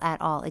enjoyable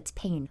at all. It's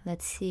pain.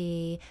 Let's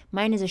see.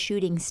 Mine is a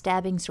shooting,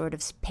 stabbing sort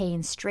of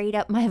pain straight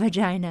up my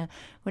vagina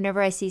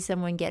whenever I see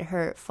someone get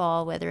hurt,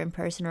 fall, whether in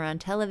person or on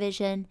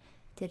television.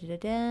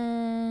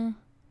 Da-da-da-da.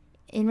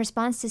 In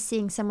response to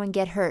seeing someone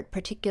get hurt,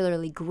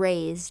 particularly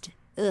grazed,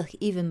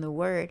 even the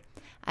word,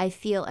 I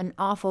feel an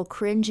awful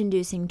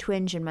cringe-inducing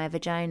twinge in my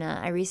vagina.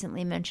 I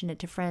recently mentioned it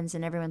to friends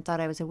and everyone thought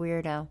I was a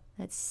weirdo.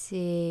 Let's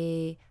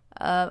see.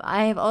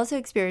 I have also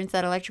experienced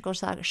that electrical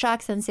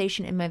shock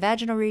sensation in my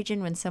vaginal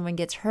region when someone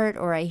gets hurt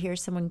or I hear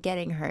someone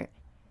getting hurt.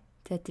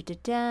 Da, da, da,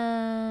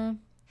 da.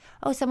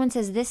 Oh, someone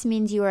says this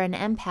means you are an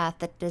empath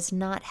that does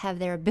not have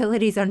their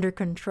abilities under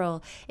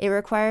control. It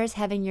requires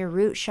having your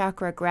root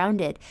chakra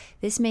grounded.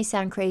 This may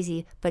sound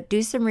crazy, but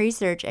do some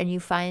research and you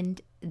find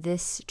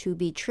this to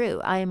be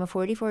true. I am a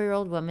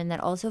 44-year-old woman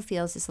that also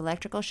feels this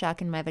electrical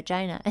shock in my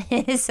vagina.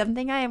 It is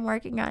something I am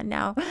working on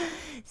now,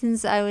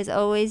 since I was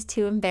always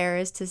too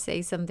embarrassed to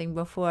say something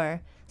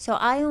before. So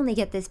I only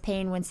get this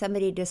pain when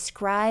somebody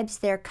describes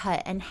their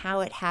cut and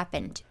how it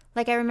happened.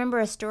 Like, I remember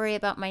a story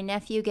about my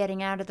nephew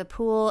getting out of the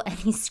pool and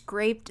he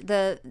scraped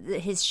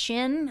his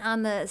shin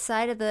on the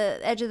side of the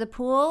edge of the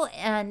pool.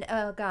 And,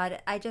 oh,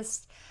 God,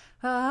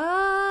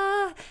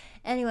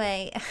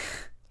 Anyway,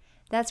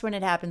 that's when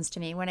it happens to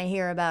me, when I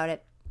hear about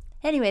it.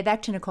 Anyway,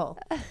 back to Nicole.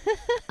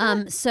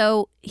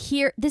 So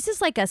here, this is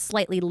like a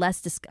slightly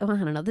less, I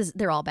don't know,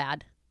 they're all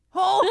bad.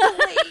 Holy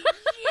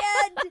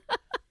shit!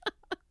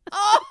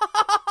 I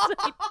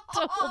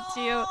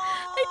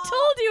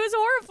told you it was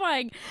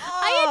horrifying.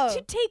 I had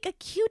to take a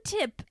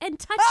Q-tip and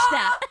touch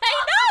that.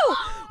 I know,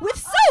 with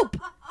soap.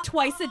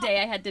 Twice a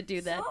day I had to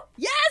do that. Soap?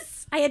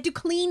 Yes, I had to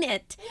clean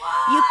it.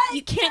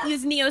 You can't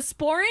use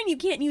Neosporin. You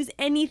can't use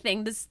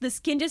anything. The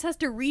skin just has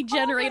to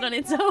regenerate on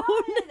its own.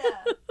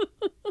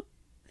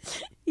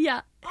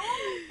 Yeah.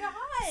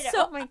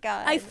 Oh my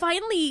god. I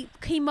finally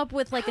came up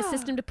with like a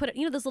system to put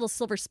it, those little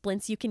silver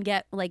splints you can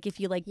get like if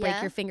you like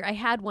break your finger. I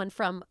had one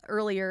from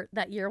earlier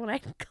that year when I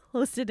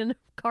closed it in a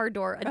car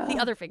door, the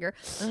other finger,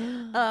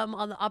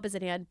 on the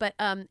opposite hand. But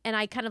and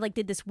I kind of like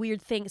did this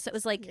weird thing. So it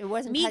was like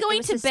me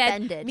going to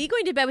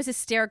bed was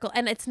hysterical,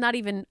 and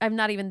I'm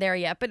not even there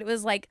yet. But it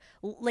was like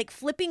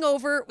flipping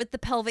over with the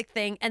pelvic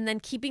thing, and then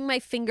keeping my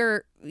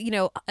finger,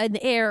 in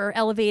the air or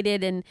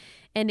elevated, and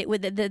it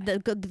would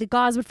the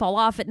gauze would fall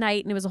off at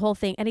night, and it was a whole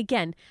thing. And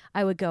again,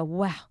 I would go,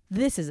 wow,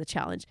 this is a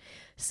challenge.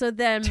 So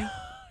then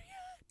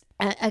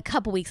a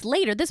couple weeks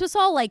later, this was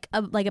all like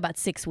about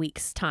 6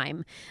 weeks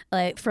time,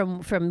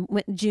 from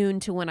June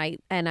to when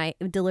I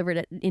delivered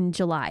it in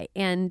July.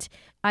 And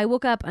I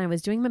woke up and I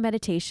was doing my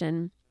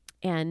meditation,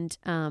 and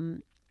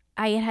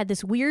I had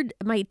this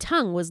my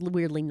tongue was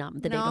weirdly numb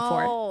the day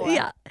before.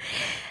 Yeah.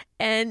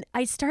 And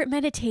I start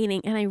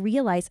meditating and I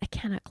realize I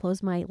cannot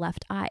close my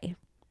left eye.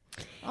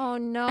 Oh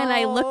no. And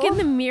I look in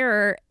the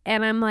mirror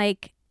and I'm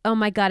like, oh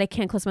my God, I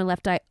can't close my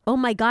left eye. Oh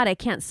my God, I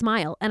can't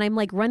smile. And I'm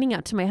like running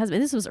out to my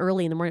husband. This was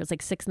early in the morning. It was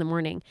like 6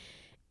 a.m.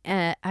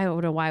 I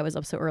don't know why I was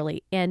up so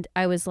early. And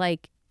I was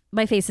like,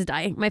 my face is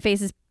dying. My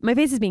face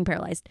is being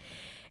paralyzed.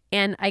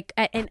 And I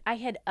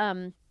had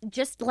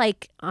just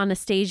like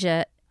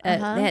Anastasia.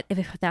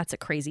 That's a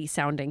crazy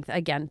sounding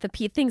again. The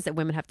things that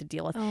women have to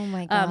deal with. Oh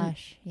my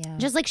gosh! Yeah.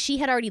 Just like she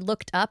had already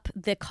looked up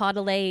the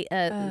Caudale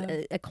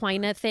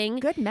equina thing.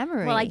 Good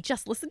memory. Well, I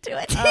just listened to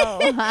it.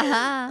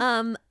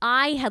 Oh.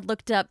 I had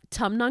looked up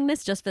tum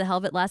numbness just for the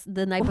hell of it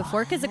the night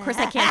before, because of course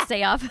I can't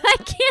stay off. I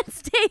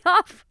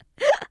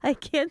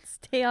can't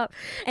stay off.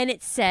 And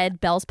it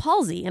said Bell's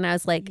palsy, and I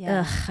was like,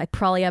 ugh, I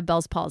probably have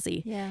Bell's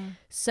palsy. Yeah.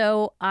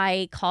 So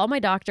I call my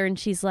doctor, and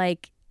she's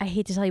like, I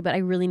hate to tell you, but I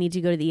really need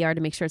you to go to the ER to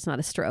make sure it's not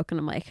a stroke. And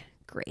I'm like,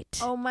 great.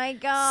 Oh my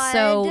God.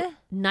 So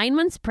 9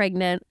 months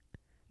pregnant,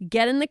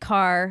 get in the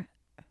car.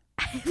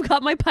 I've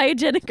got my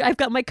I've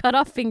got my cut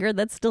off finger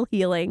that's still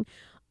healing.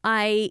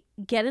 I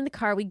get in the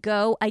car, we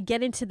go, I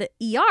get into the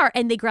ER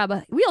and they grab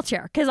a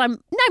wheelchair because I'm 9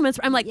 months.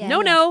 I'm like,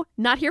 no,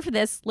 not here for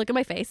this. Look at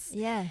my face.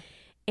 Yeah.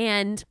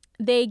 And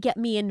they get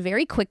me in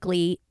very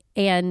quickly,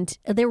 and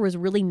there was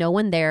really no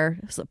one there.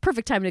 It was the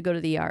perfect time to go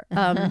to the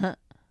ER.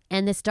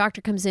 And this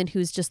doctor comes in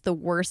who's just the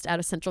worst out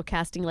of central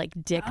casting, like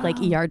dick,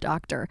 like ER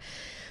doctor,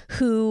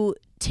 who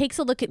takes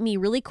a look at me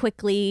really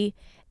quickly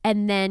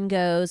and then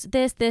goes,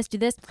 do this.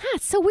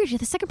 It's so weird. You're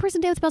the second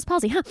person today with Bell's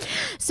palsy, huh?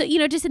 So,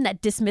 just in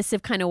that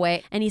dismissive kind of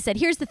way. And he said,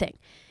 here's the thing.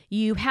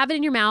 You have it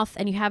in your mouth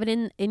and you have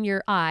it in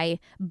your eye,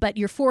 but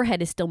your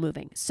forehead is still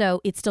moving. So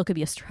it still could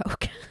be a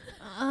stroke.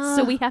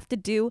 So we have to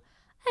do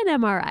an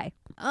MRI.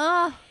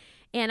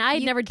 And I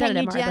had never done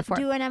an MRI before.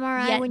 Can you do an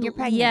MRI when you're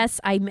pregnant? Yes,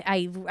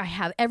 I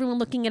have everyone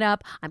looking it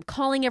up. I'm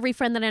calling every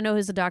friend that I know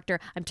who's a doctor.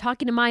 I'm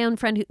talking to my own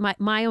friend,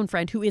 my own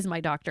friend who is my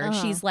doctor. And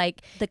she's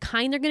like, the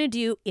kind they're going to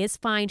do is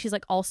fine. She's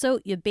like, also,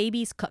 your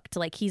baby's cooked.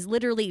 Like, I was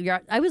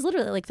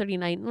literally like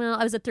 39. Well,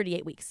 I was at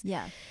 38 weeks.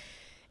 Yeah.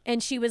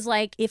 And she was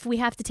like, if we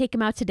have to take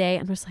him out today,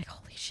 and I was like,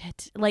 holy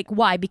shit. Like,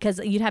 why? Because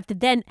you'd have to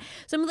then,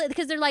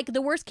 because they're like,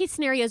 the worst case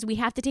scenario is we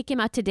have to take him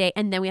out today,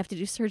 and then we have to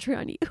do surgery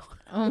on you.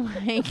 Oh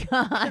my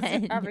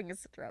God. Having a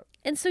stroke.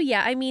 And so,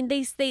 yeah, I mean,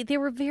 they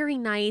were very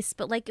nice,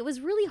 but like, it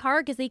was really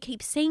hard because they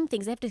keep saying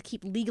things. They have to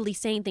keep legally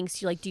saying things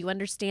to you. Like, do you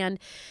understand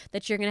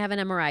that you're going to have an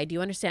MRI? Do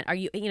you understand? Are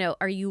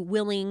you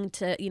willing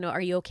to,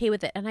 are you okay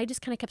with it? And I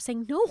just kind of kept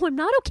saying, no, I'm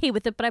not okay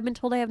with it, but I've been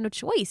told I have no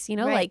choice,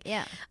 Right,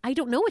 yeah. I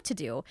don't know what to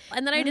do.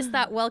 And then I just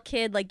thought, well,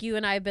 kid, like you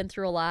and I have been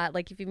through a lot.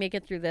 Like if you make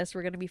it through this,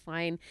 we're going to be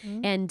fine.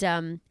 Mm-hmm. And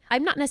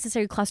I'm not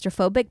necessarily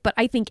claustrophobic, but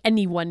I think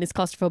anyone is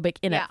claustrophobic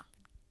in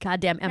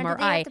goddamn And did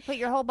they MRI. have to put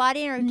your whole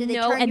body in, or did they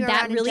No, turn and you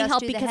that around really and just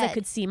helped do the because I head?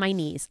 could see my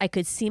knees, I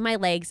could see my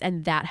legs,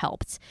 and that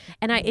helped.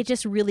 And it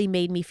just really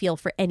made me feel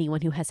for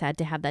anyone who has had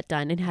to have that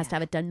done and has to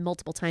have it done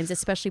multiple times,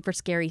 especially for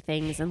scary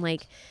things. And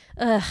like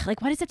why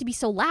does it have to be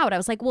so loud? I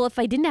was like, well, if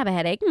I didn't have a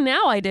headache,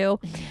 now I do.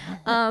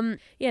 And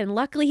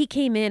luckily he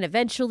came in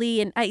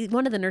eventually, and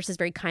one of the nurses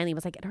very kindly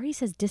was like, it already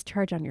says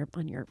discharge on your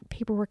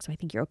paperwork, so I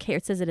think you're okay.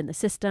 It says it in the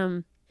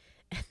system.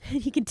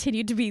 And he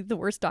continued to be the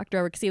worst doctor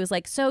ever because he was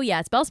like, so yeah,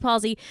 it's Bell's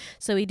palsy.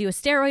 So we do a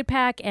steroid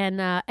pack and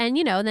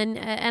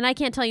I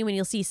can't tell you when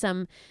you'll see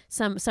some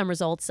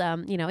results.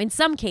 In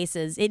some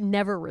cases it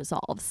never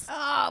resolves.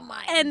 Oh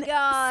my And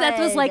God. Seth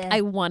was like,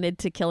 I wanted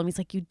to kill him. He's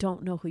like, you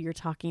don't know who you're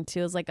talking to.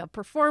 I was like, a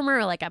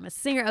performer, like I'm a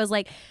singer. I was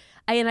like,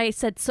 I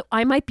said, so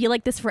I might be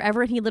like this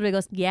forever. And he literally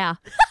goes, yeah.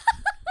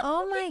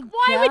 Oh my God.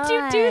 Why would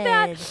you do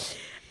that?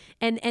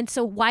 And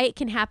so why it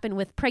can happen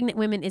with pregnant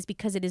women is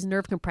because it is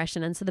nerve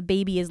compression. And so the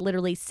baby is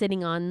literally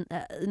sitting on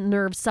a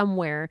nerve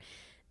somewhere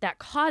that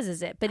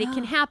causes it. But it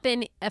can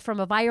happen from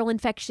a viral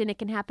infection. It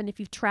can happen if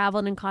you've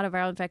traveled and caught a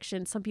viral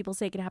infection. Some people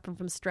say it can happen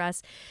from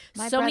stress.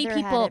 My so brother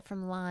many people had it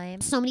from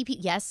Lyme. So many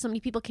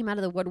people came out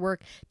of the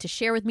woodwork to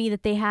share with me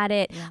that they had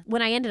it. Yeah.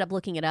 When I ended up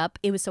looking it up,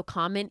 it was so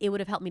common. It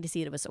would have helped me to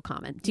see it was so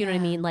common. Do you know what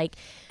I mean? Like,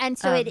 and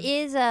so it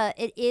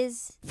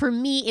is for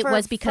me. It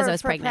was because I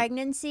was pregnant.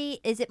 Pregnancy,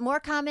 is it more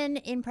common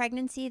in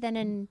pregnancy than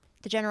in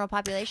the general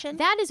population?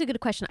 That is a good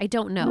question. I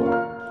don't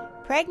know.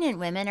 Pregnant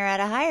women are at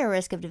a higher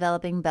risk of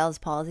developing Bell's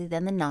palsy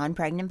than the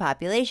non-pregnant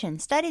population.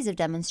 Studies have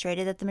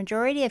demonstrated that the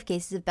majority of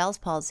cases of Bell's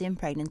palsy in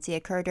pregnancy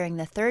occur during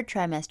the third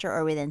trimester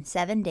or within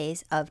 7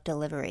 days of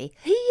delivery.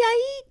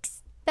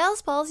 Yikes!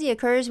 Bell's palsy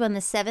occurs when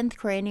the seventh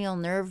cranial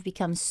nerve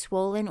becomes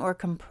swollen or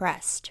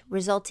compressed,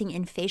 resulting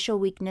in facial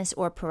weakness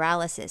or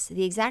paralysis.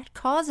 The exact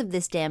cause of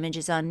this damage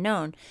is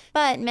unknown,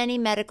 but many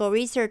medical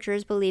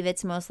researchers believe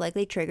it's most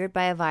likely triggered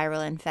by a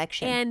viral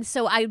infection. And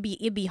so it'd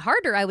be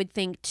harder, I would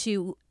think,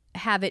 to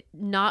have it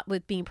not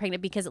with being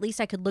pregnant, because at least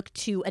I could look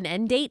to an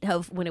end date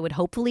of when it would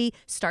hopefully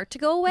start to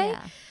go away.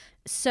 Yeah.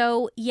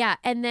 So yeah,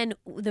 and then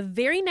the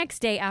very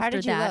next day after How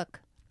did you that,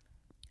 look?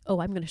 Oh,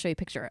 I'm going to show you a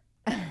picture.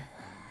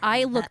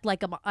 I looked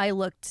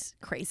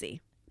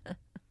crazy.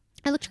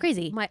 I looked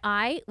crazy. My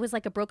eye was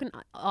like a broken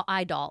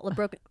eye doll.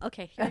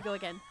 Okay, here we go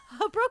again.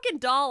 A broken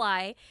doll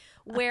eye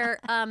where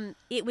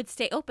it would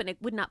stay open.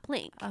 It would not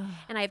blink.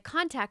 And I have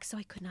contacts, so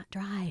I could not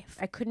drive.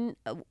 I couldn't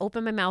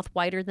open my mouth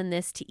wider than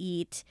this to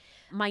eat.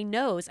 My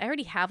nose, I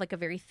already have like a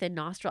very thin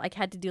nostril. I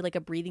had to do like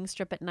a breathing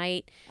strip at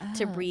night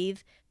to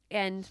breathe.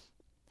 And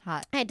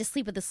Hot. I had to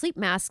sleep with a sleep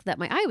mask that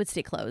my eye would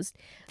stay closed.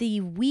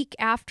 The week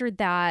after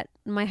that,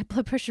 my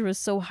blood pressure was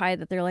so high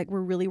that they're like,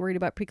 we're really worried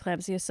about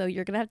preeclampsia, so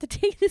you're going to have to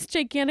take this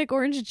gigantic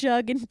orange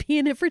jug and pee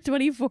in it for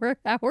 24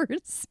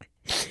 hours.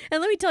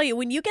 And let me tell you,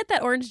 when you get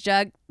that orange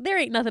jug, there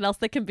ain't nothing else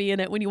that can be in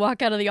it when you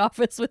walk out of the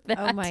office with that.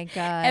 Oh my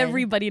God.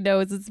 Everybody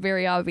knows, it's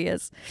very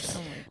obvious.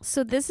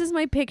 So this is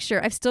my picture.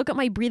 I've still got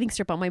my breathing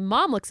strip on. My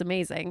mom looks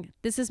amazing.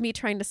 This is me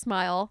trying to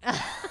smile.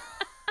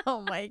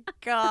 Oh my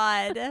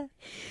God.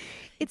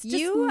 It's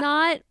just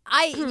not...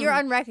 You're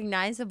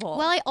unrecognizable.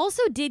 Well, I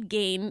also did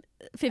gain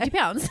 50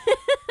 pounds.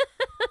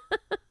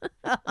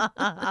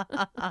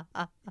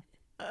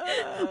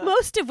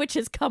 Most of which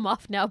has come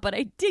off now, but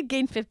I did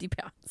gain 50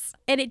 pounds.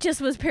 And it just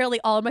was apparently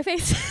all in my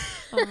face.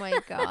 Oh my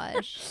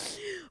gosh.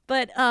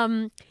 But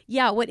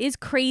yeah, what is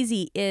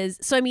crazy is,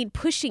 so I mean,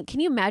 pushing, can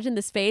you imagine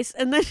this face?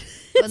 And then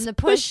it's the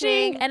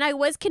pushing. pushing. And I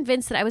was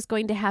convinced that I was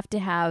going to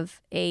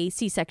have a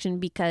C-section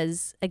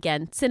because,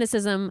 again,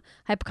 cynicism,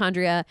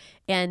 hypochondria,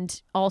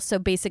 and also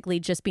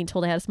basically just being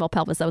told I had a small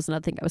pelvis. That was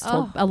another thing I was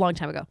told a long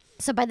time ago.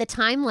 So by the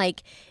time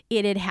like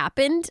it had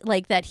happened,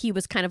 like that he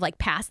was kind of like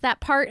past that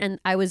part and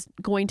I was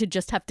going to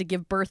just have to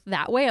give birth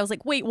that way, I was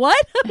like, wait,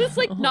 what? I was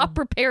like not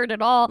prepared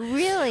at all.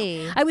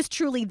 Really? I was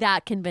truly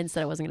that convinced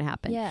that it wasn't going to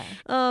happen. Yeah.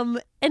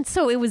 And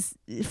so it was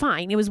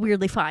fine. It was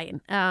weirdly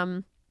fine.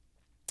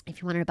 If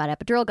you wondered about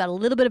epidural, got a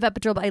little bit of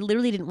epidural, but I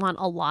literally didn't want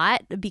a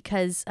lot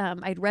because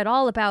I'd read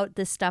all about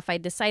this stuff. I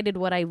decided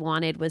what I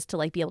wanted was to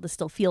like be able to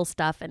still feel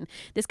stuff. And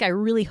this guy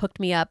really hooked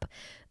me up.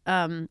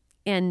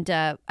 And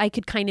I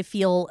could kind of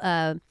feel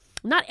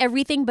not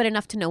everything, but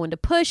enough to know when to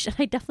push. And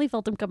I definitely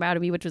felt him come out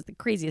of me, which was the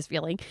craziest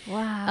feeling.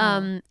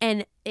 Wow.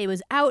 And it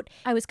was out.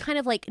 I was kind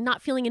of like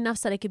not feeling enough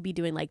so that I could be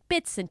doing like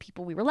bits and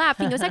we were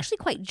laughing. It was actually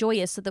quite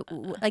joyous. So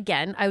that,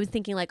 again, I was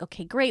thinking like,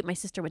 okay, great. My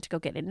sister went to go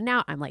get in and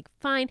out. I'm like,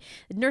 fine.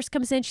 The nurse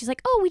comes in. She's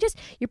like, oh,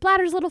 your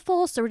bladder's a little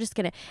full. So we're just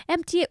going to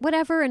empty it,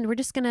 whatever. And we're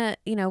just going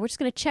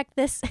to check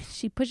this.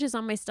 She pushes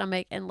on my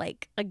stomach and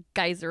like a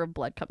geyser of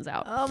blood comes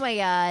out. Oh my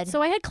God.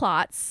 So I had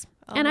clots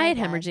and I had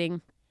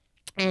hemorrhaging.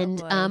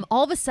 And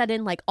all of a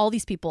sudden, like all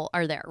these people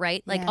are there,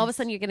 right? Like all of a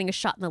sudden you're getting a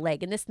shot in the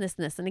leg and this and this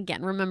and this. And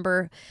again,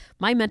 remember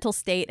my mental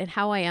state and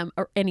how I am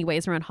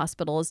anyways around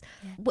hospitals.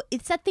 Yeah.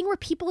 It's that thing where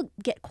people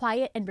get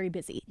quiet and very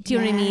busy. Do you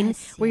know what I mean?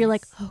 Where you're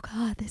like, oh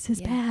God, this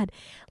is bad.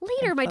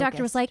 Later, my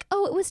doctor was like,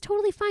 oh, it was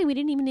totally fine. We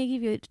didn't even need to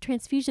give you a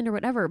transfusion or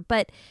whatever.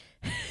 But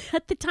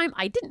at the time,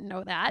 I didn't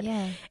know that.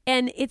 Yeah.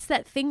 And it's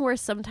that thing where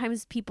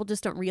sometimes people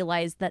just don't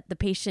realize that the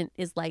patient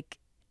is like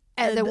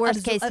The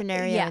worst case absor-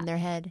 scenario yeah. in their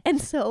head.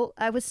 And so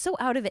I was so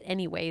out of it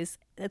anyways.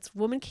 This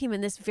woman came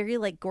in, this very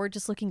like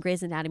gorgeous looking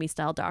Grey's Anatomy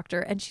style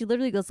doctor. And she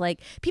literally goes like,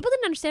 people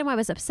didn't understand why I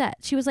was upset.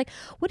 She was like,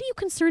 what are you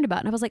concerned about?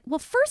 And I was like, well,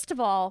 first of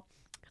all,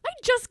 I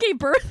just gave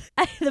birth.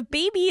 The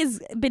baby has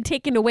been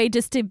taken away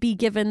just to be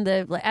given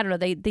the, like, I don't know,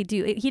 they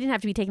do. He didn't have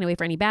to be taken away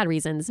for any bad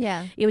reasons.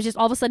 Yeah. It was just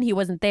all of a sudden he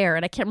wasn't there.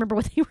 And I can't remember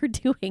what they were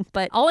doing.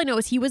 But all I know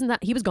is he was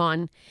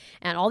gone.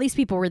 And all these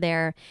people were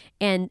there.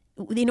 And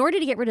in order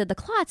to get rid of the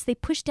clots, they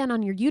push down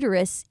on your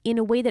uterus in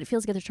a way that it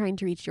feels like they're trying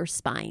to reach your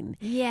spine.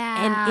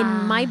 Yeah. And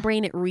in my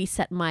brain, it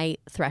reset my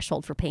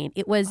threshold for pain.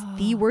 It was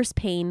the worst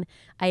pain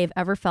I have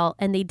ever felt.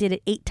 And they did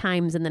it 8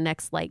 times in the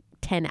next like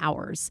 10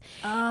 hours.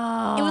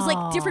 Oh. It was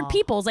like different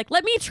people. It was like,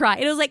 let me try.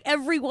 And it was like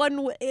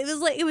everyone,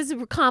 it was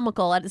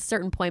comical at a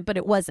certain point, but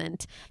it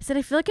wasn't. I said,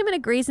 I feel like I'm in a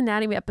Grey's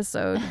Anatomy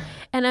episode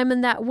and I'm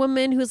in that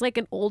woman who's like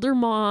an older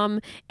mom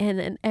and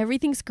then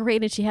everything's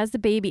great and she has the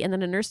baby. And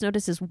then a nurse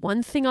notices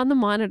one thing on the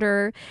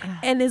monitor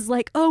and is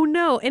like, oh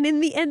no. And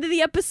in the end of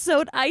the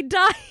episode, I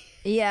die.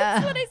 Yeah.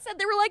 That's what I said.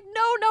 They were like,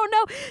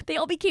 no. They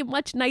all became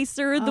much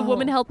nicer. The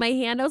woman held my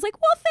hand. I was like,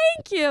 well,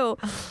 thank you.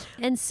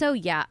 And so,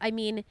 yeah, I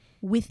mean,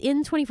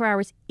 within 24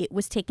 hours, it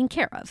was taken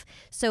care of.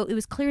 So it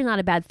was clearly not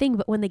a bad thing.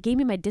 But when they gave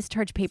me my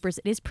discharge papers,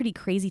 it is pretty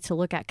crazy to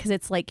look at because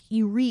it's like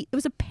it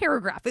was a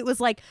paragraph. It was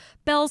like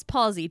Bell's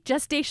palsy,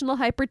 gestational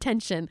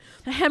hypertension,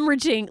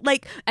 hemorrhaging,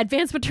 like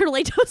advanced maternal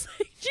age. I was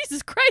like,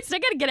 Jesus Christ, I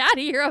got to get out of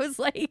here. I was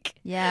like,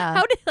 Yeah.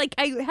 how did, like,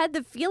 I had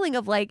the feeling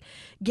of like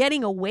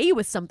getting away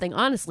with something,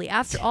 honestly,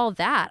 after all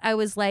that. I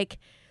was like,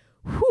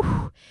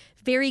 whew,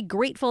 very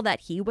grateful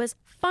that he was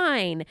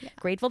fine,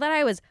 grateful that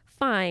I was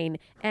fine.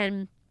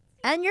 And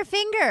your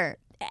finger.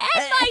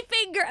 my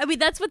finger. I mean,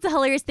 that's what the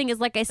hilarious thing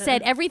is. Like I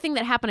said, everything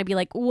that happened, I'd be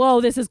like,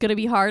 whoa, this is going to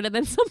be hard. And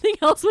then something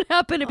else would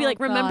happen. I'd be like,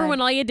 remember God.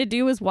 when all you had to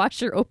do was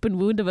wash your open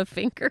wound of a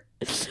finger?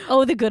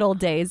 Oh, the good old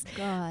days.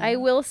 God. I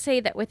will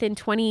say that within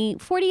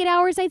 48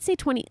 hours, I'd say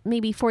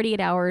maybe 48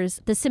 hours,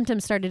 the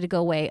symptoms started to go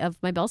away of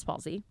my Bell's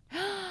palsy,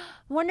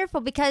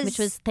 Wonderful, because which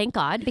was, thank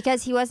God.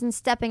 because he wasn't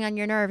stepping on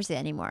your nerves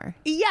anymore.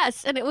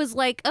 Yes, and it was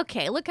like,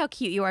 okay, look how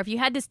cute you are. If you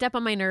had to step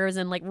on my nerves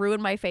and like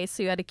ruin my face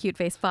so you had a cute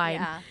face, fine.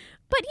 Yeah.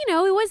 But you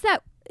know, it was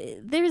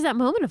there was that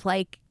moment of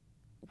like,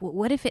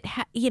 what if it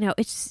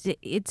it's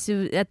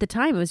at the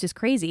time it was just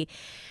crazy.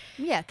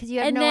 Yeah, because you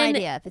have And no then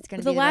idea if it's going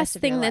to be the the last rest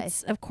of thing your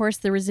that's of course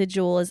the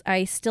residual is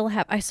I still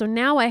have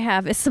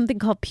is something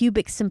called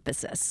pubic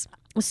symphysis.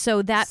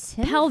 So that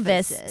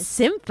pelvis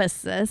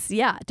symphysis,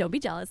 yeah, don't be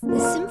jealous. The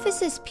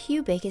symphysis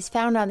pubic is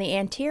found on the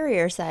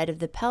anterior side of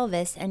the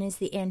pelvis and is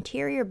the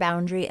anterior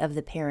boundary of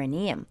the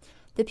perineum.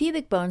 The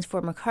pubic bones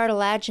form a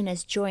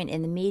cartilaginous joint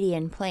in the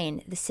median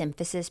plane, the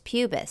symphysis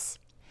pubis.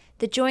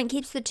 The joint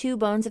keeps the two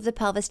bones of the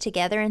pelvis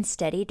together and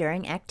steady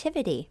during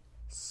activity.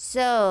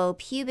 So,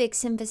 pubic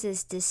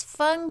symphysis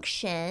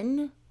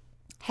dysfunction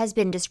has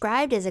been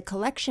described as a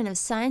collection of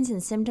signs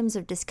and symptoms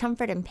of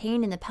discomfort and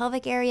pain in the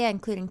pelvic area,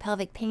 including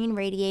pelvic pain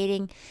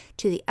radiating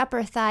to the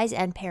upper thighs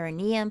and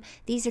perineum.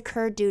 These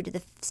occur due to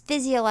the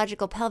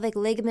physiological pelvic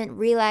ligament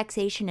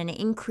relaxation and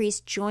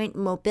increased joint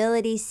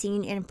mobility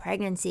seen in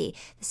pregnancy.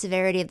 The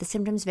severity of the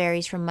symptoms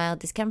varies from mild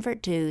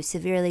discomfort to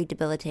severely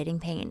debilitating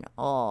pain.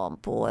 Oh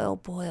boy, oh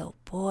boy, oh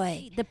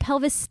boy. The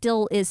pelvis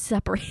still is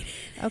separated.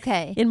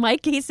 Okay. In my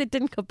case, it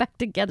didn't go back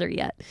together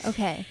yet.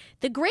 Okay.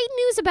 The great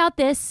news about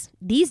this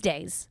these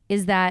days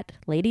is that,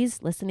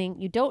 ladies listening,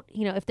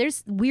 if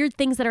there's weird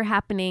things that are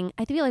happening,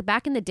 I feel like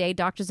back in the day,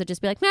 doctors would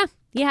just be like, nah,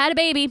 you had a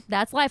baby.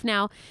 That's life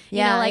now.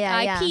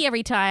 I pee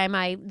every time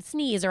I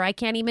sneeze or I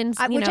can't even,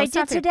 Which I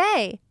did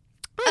today.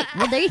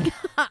 Well, there you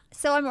go.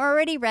 So I'm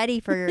already ready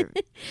for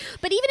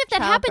But even if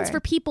that happens childbirth. for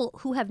people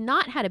who have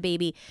not had a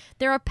baby,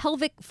 there are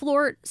pelvic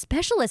floor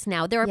specialists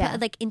now. There are Yeah.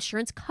 like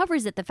insurance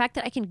covers it. The fact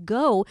that I can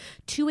go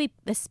to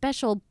a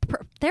special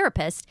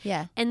therapist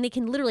Yeah. and they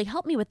can literally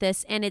help me with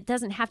this, and it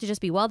doesn't have to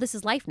just be, well, this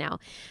is life now.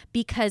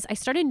 Because I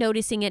started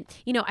noticing it.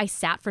 I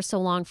sat for so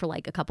long for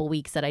like a couple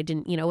weeks that I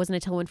didn't, it wasn't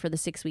until I went for the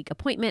 6-week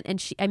appointment.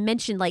 And I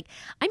mentioned like,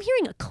 I'm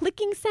hearing a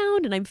clicking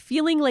sound and I'm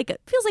feeling like, it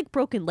feels like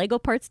broken Lego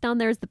parts down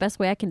there is the best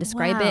way I can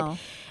describe Wow. it.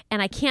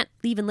 And I can't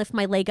even lift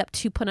my leg up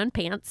to put on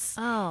pants.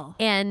 Oh.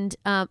 And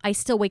I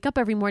still wake up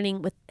every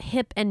morning with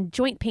hip and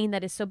joint pain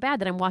that is so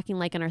bad that I'm walking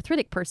like an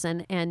arthritic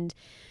person. And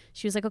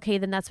she was like, okay,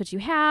 then that's what you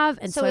have.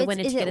 And so I went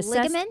in to get assessed.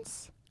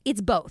 Ligaments?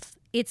 It's both.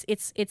 It's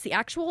the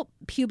actual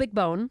pubic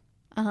bone.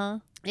 Uh-huh.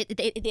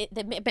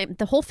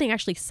 The whole thing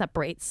actually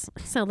separates.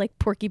 I sound like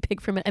Porky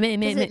Pig from it.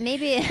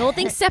 Maybe The whole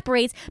thing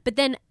separates. But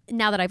then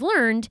now that I've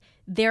learned,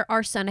 there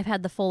are some, I've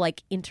had the full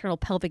like internal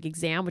pelvic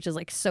exam, which is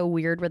like so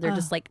weird where they're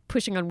just like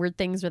pushing on weird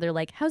things where they're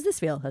like, how's this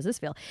feel? How's this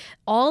feel?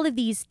 All of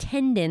these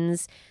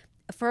tendons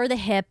for the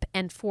hip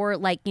and for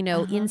like,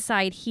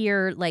 inside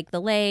here, like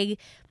the leg,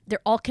 they're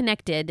all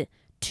connected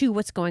to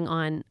what's going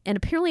on. And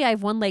apparently I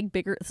have one leg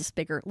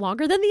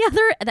longer than the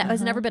other. That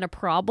has never been a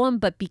problem,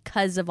 but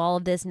because of all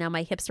of this, now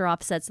my hips are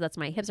offset, so that's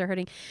my hips are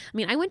hurting. I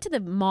mean, I went to the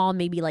mall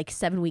maybe like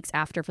 7 weeks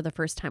after for the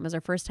first time. It was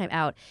our first time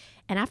out.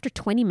 And after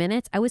 20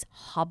 minutes, I was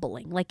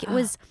hobbling. Like it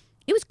was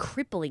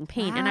crippling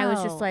pain. And I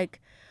was just like,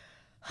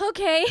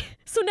 okay,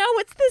 so now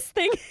what's this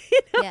thing?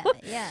 You know?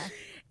 Yeah.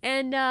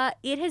 And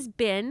it has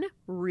been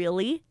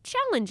really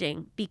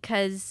challenging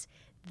because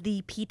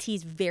the PT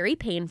is very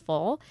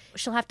painful.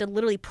 She'll have to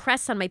literally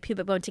press on my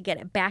pubic bone to get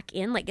it back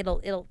in. Like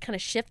it'll kind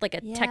of shift like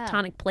a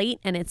tectonic plate,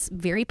 and it's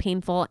very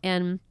painful.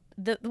 And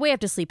the way I have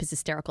to sleep is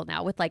hysterical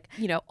now with like,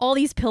 you know, all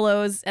these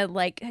pillows and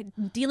like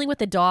dealing with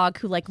the dog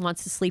who like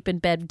wants to sleep in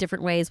bed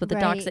different ways with the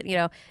dogs that, you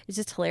know, it's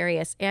just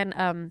hilarious. And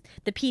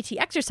the PT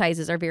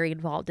exercises are very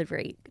involved and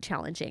very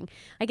challenging.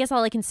 I guess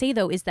all I can say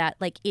though is that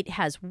like it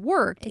has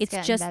worked. It's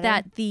just better.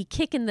 That the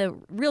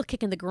real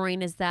kick in the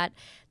groin is that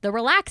the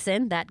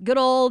relaxin, that good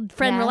old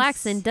friend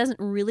relaxin, doesn't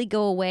really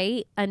go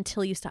away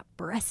until you stop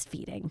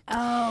breastfeeding.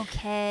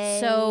 Okay.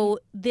 So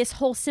this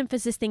whole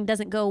symphysis thing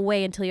doesn't go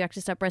away until you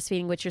actually stop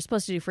breastfeeding, which you're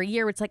supposed to do for a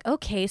year. It's like,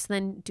 okay, so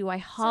then do I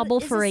hobble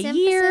for a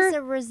year? Is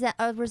symphysis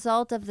a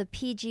result of the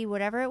PG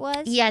whatever it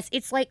was? Yes.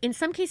 It's like in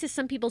some cases,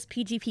 some people's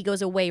PGP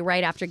goes away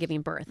right after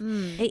giving birth.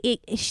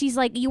 She's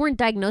like, you weren't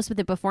diagnosed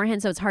with it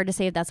beforehand, so it's hard to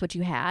say if that's what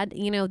you had.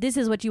 You know, this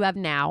is what you have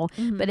now,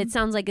 but it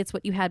sounds like it's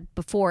what you had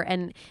before.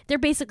 And they're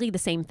basically the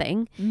same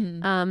thing.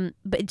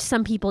 But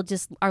some people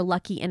just are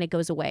lucky and it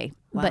goes away.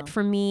 Wow. But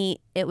for me,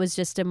 it was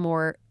just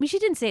she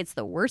didn't say it's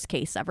the worst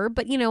case ever,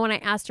 but you know, when I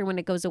asked her when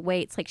it goes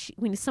away, it's like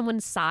when someone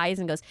sighs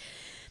and goes,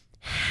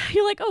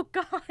 you're like, oh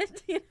God,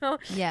 you know?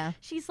 Yeah.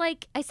 She's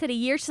like, I said a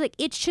year. She's like,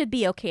 it should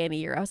be okay in a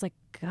year. I was like,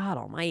 God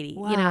almighty,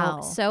 wow. You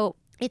know? So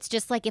it's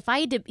just like if I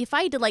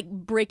had to like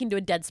break into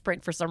a dead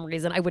sprint for some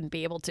reason, I wouldn't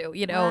be able to,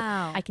 you know.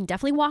 Wow. I can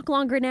definitely walk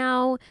longer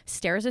now.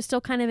 Stairs are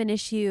still kind of an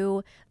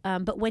issue.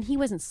 But when he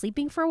wasn't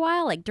sleeping for a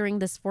while, like during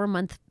this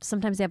 4-month,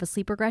 sometimes they have a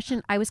sleep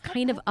regression, I was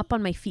kind of up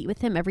on my feet with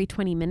him every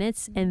 20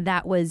 minutes. And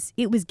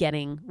it was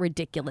getting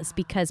ridiculous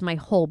because my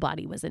whole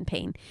body was in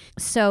pain.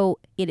 So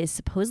it is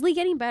supposedly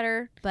getting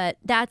better, but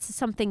that's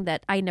something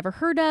that I never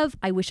heard of.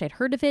 I wish I'd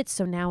heard of it.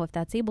 So now if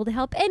that's able to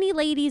help any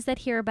ladies that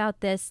hear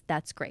about this,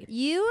 that's great.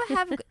 You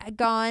have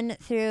gone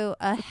through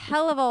a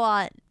hell of a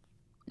lot,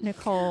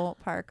 Nicole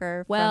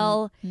Parker,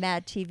 from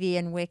Mad TV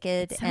and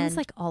Wicked. It sounds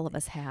like all of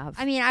us have.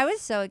 I mean, I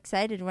was so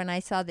excited when I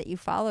saw that you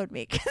followed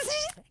me.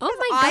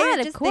 Oh my God,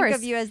 I just think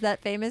of you as that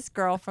famous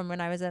girl from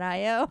when I was at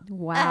IO.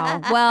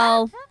 Wow.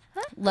 Well,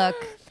 look.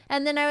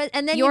 And then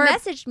you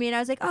messaged me and I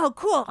was like, oh,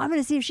 cool. I'm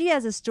going to see if she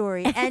has a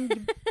story.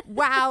 And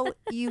wow,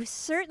 you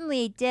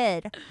certainly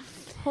did.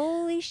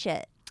 Holy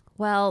shit.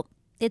 Well,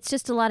 it's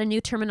just a lot of new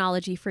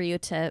terminology for you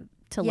to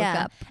look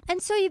up.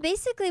 And so you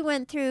basically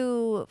went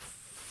through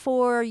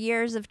 4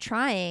 years of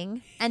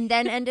trying and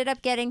then ended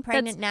up getting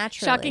pregnant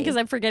naturally. Shocking because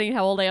I'm forgetting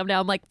how old I am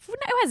now. I'm like, it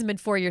hasn't been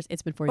 4 years.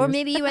 It's been 4 years. Or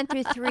maybe you went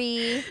through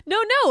 3. No.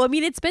 I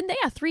mean, it's been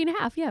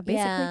 3.5. Yeah,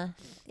 basically.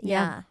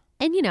 Yeah.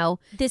 And, you know,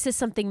 this is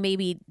something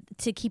maybe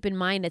to keep in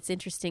mind that's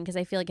interesting because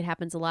I feel like it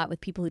happens a lot with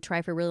people who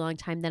try for a really long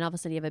time. Then all of a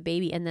sudden you have a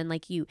baby. And then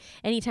like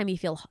anytime you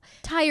feel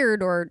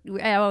tired or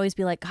I always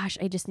be like, gosh,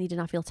 I just need to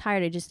not feel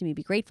tired. I just need to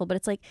be grateful. But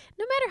it's like,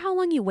 no matter how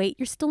long you wait,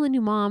 you're still a new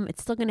mom.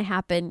 It's still going to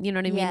happen. You know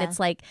what I mean? It's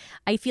like,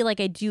 I feel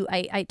like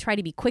I try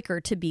to be quicker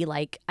to be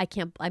like,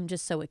 I'm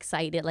just so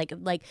excited.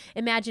 Like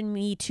imagine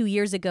me 2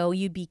 years ago,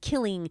 you'd be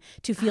killing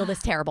to feel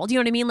this terrible. Do you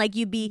know what I mean? Like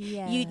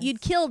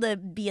you'd kill to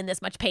be in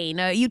this much pain.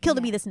 You'd kill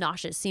to be this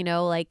nauseous, you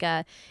know, like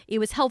it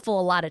was helpful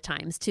a lot of times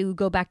to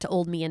go back to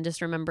old me and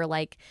just remember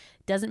like,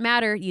 doesn't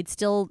matter. You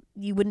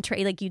wouldn't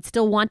trade, like you'd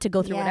still want to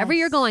go through whatever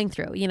you're going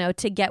through, you know,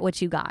 to get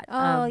what you got.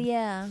 Oh,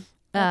 yeah.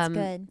 That's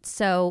good.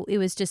 So it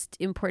was just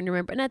important to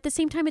remember. And at the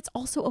same time, it's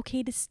also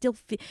okay to still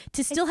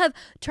have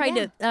tried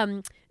to,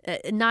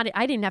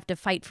 I didn't have to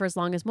fight for as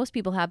long as most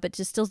people have, but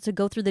just still to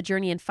go through the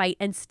journey and fight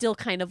and still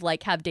kind of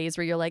like have days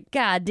where you're like,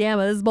 God damn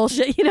it, this is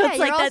bullshit. You know, it's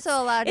you're like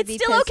also allowed to be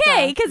it's still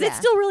okay because it's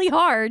still really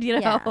hard, you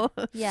know?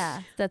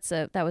 Yeah.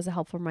 That was a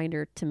helpful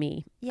reminder to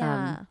me.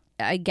 Yeah.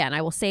 Again,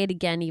 I will say it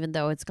again, even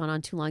though it's gone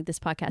on too long. This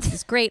podcast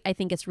is great. I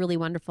think it's really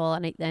wonderful,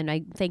 and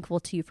I'm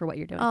thankful to you for what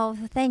you're doing. Oh,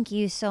 thank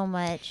you so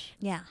much.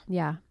 Yeah.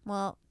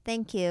 Well,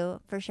 thank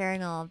you for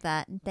sharing all of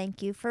that, and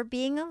thank you for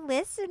being a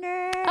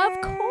listener.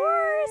 Of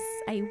course,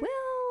 I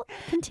will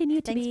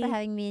continue to be. Thanks for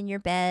having me in your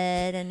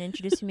bed and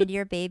introducing me to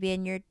your baby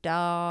and your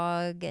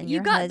dog and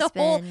your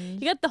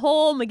husband. You got the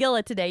whole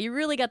Megillah today. You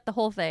really got the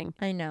whole thing.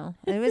 I know.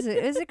 It was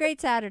a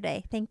great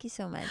Saturday. Thank you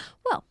so much.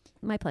 Well,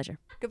 my pleasure.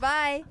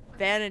 Goodbye,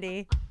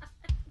 Vanity.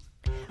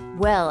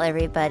 Well,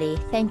 everybody,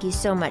 thank you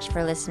so much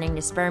for listening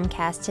to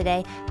Spermcast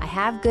today. I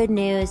have good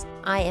news.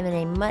 I am in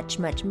a much,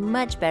 much,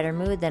 much better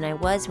mood than I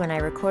was when I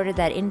recorded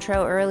that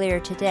intro earlier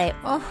today.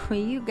 Oh,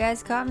 you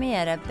guys caught me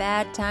at a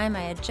bad time.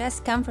 I had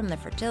just come from the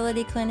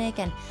fertility clinic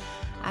and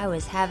I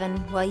was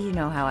having, well, you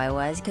know how I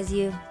was because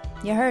you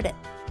heard it.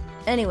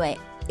 Anyway,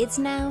 it's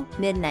now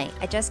midnight.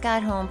 I just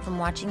got home from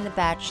watching The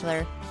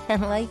Bachelor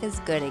and life is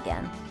good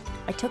again.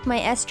 I took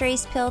my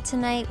estrase pill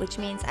tonight, which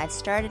means I've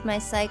started my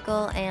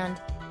cycle and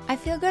I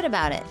feel good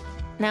about it.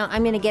 Now,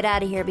 I'm going to get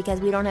out of here because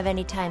we don't have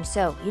any time.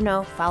 So,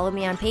 follow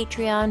me on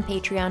Patreon,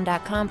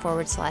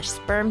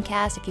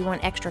 patreon.com/spermcast. If you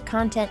want extra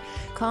content,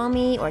 call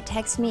me or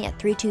text me at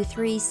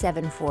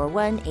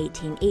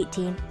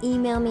 323-741-1818.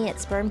 Email me at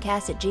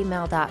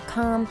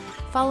spermcast@gmail.com.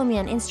 Follow me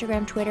on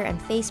Instagram, Twitter,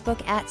 and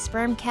Facebook at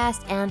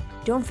spermcast. And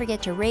don't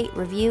forget to rate,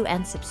 review,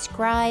 and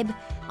subscribe.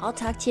 I'll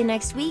talk to you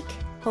next week.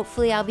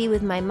 Hopefully I'll be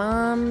with my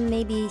mom,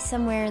 maybe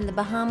somewhere in the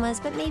Bahamas,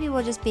 but maybe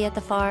we'll just be at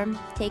the farm,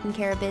 taking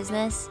care of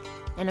business.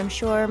 And I'm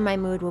sure my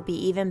mood will be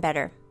even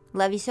better.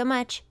 Love you so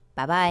much.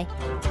 Bye-bye.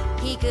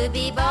 He could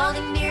be bald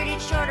and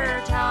bearded, short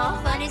or tall,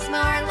 funny,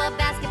 smart, love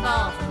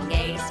basketball, from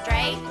gay to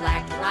straight,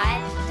 black to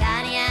white,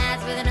 tiny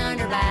eyes with an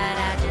underbite.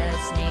 I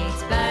just need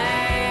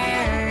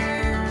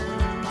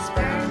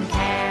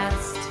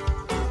Spermcast.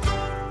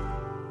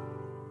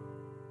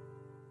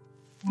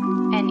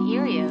 An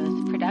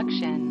Erios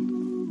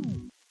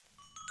production.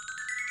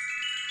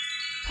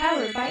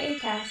 Powered by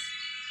Acast.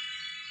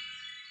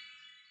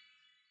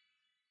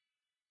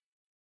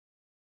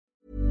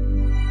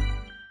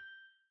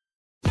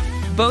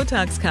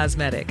 Botox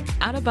Cosmetic,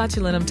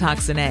 out-of-botulinum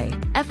toxin A,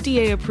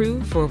 FDA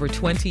approved for over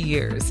 20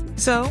 years.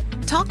 So,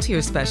 talk to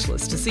your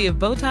specialist to see if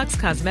Botox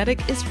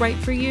Cosmetic is right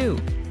for you.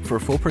 For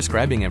full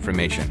prescribing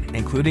information,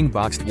 including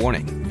boxed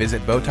warning,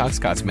 visit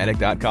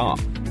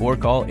BotoxCosmetic.com or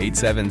call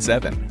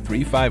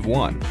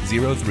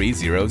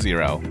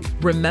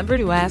 877-351-0300. Remember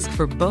to ask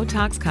for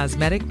Botox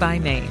Cosmetic by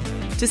name.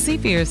 To see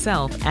for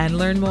yourself and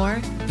learn more,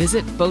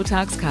 visit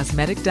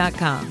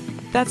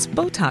BotoxCosmetic.com. That's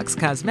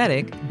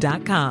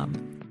BotoxCosmetic.com.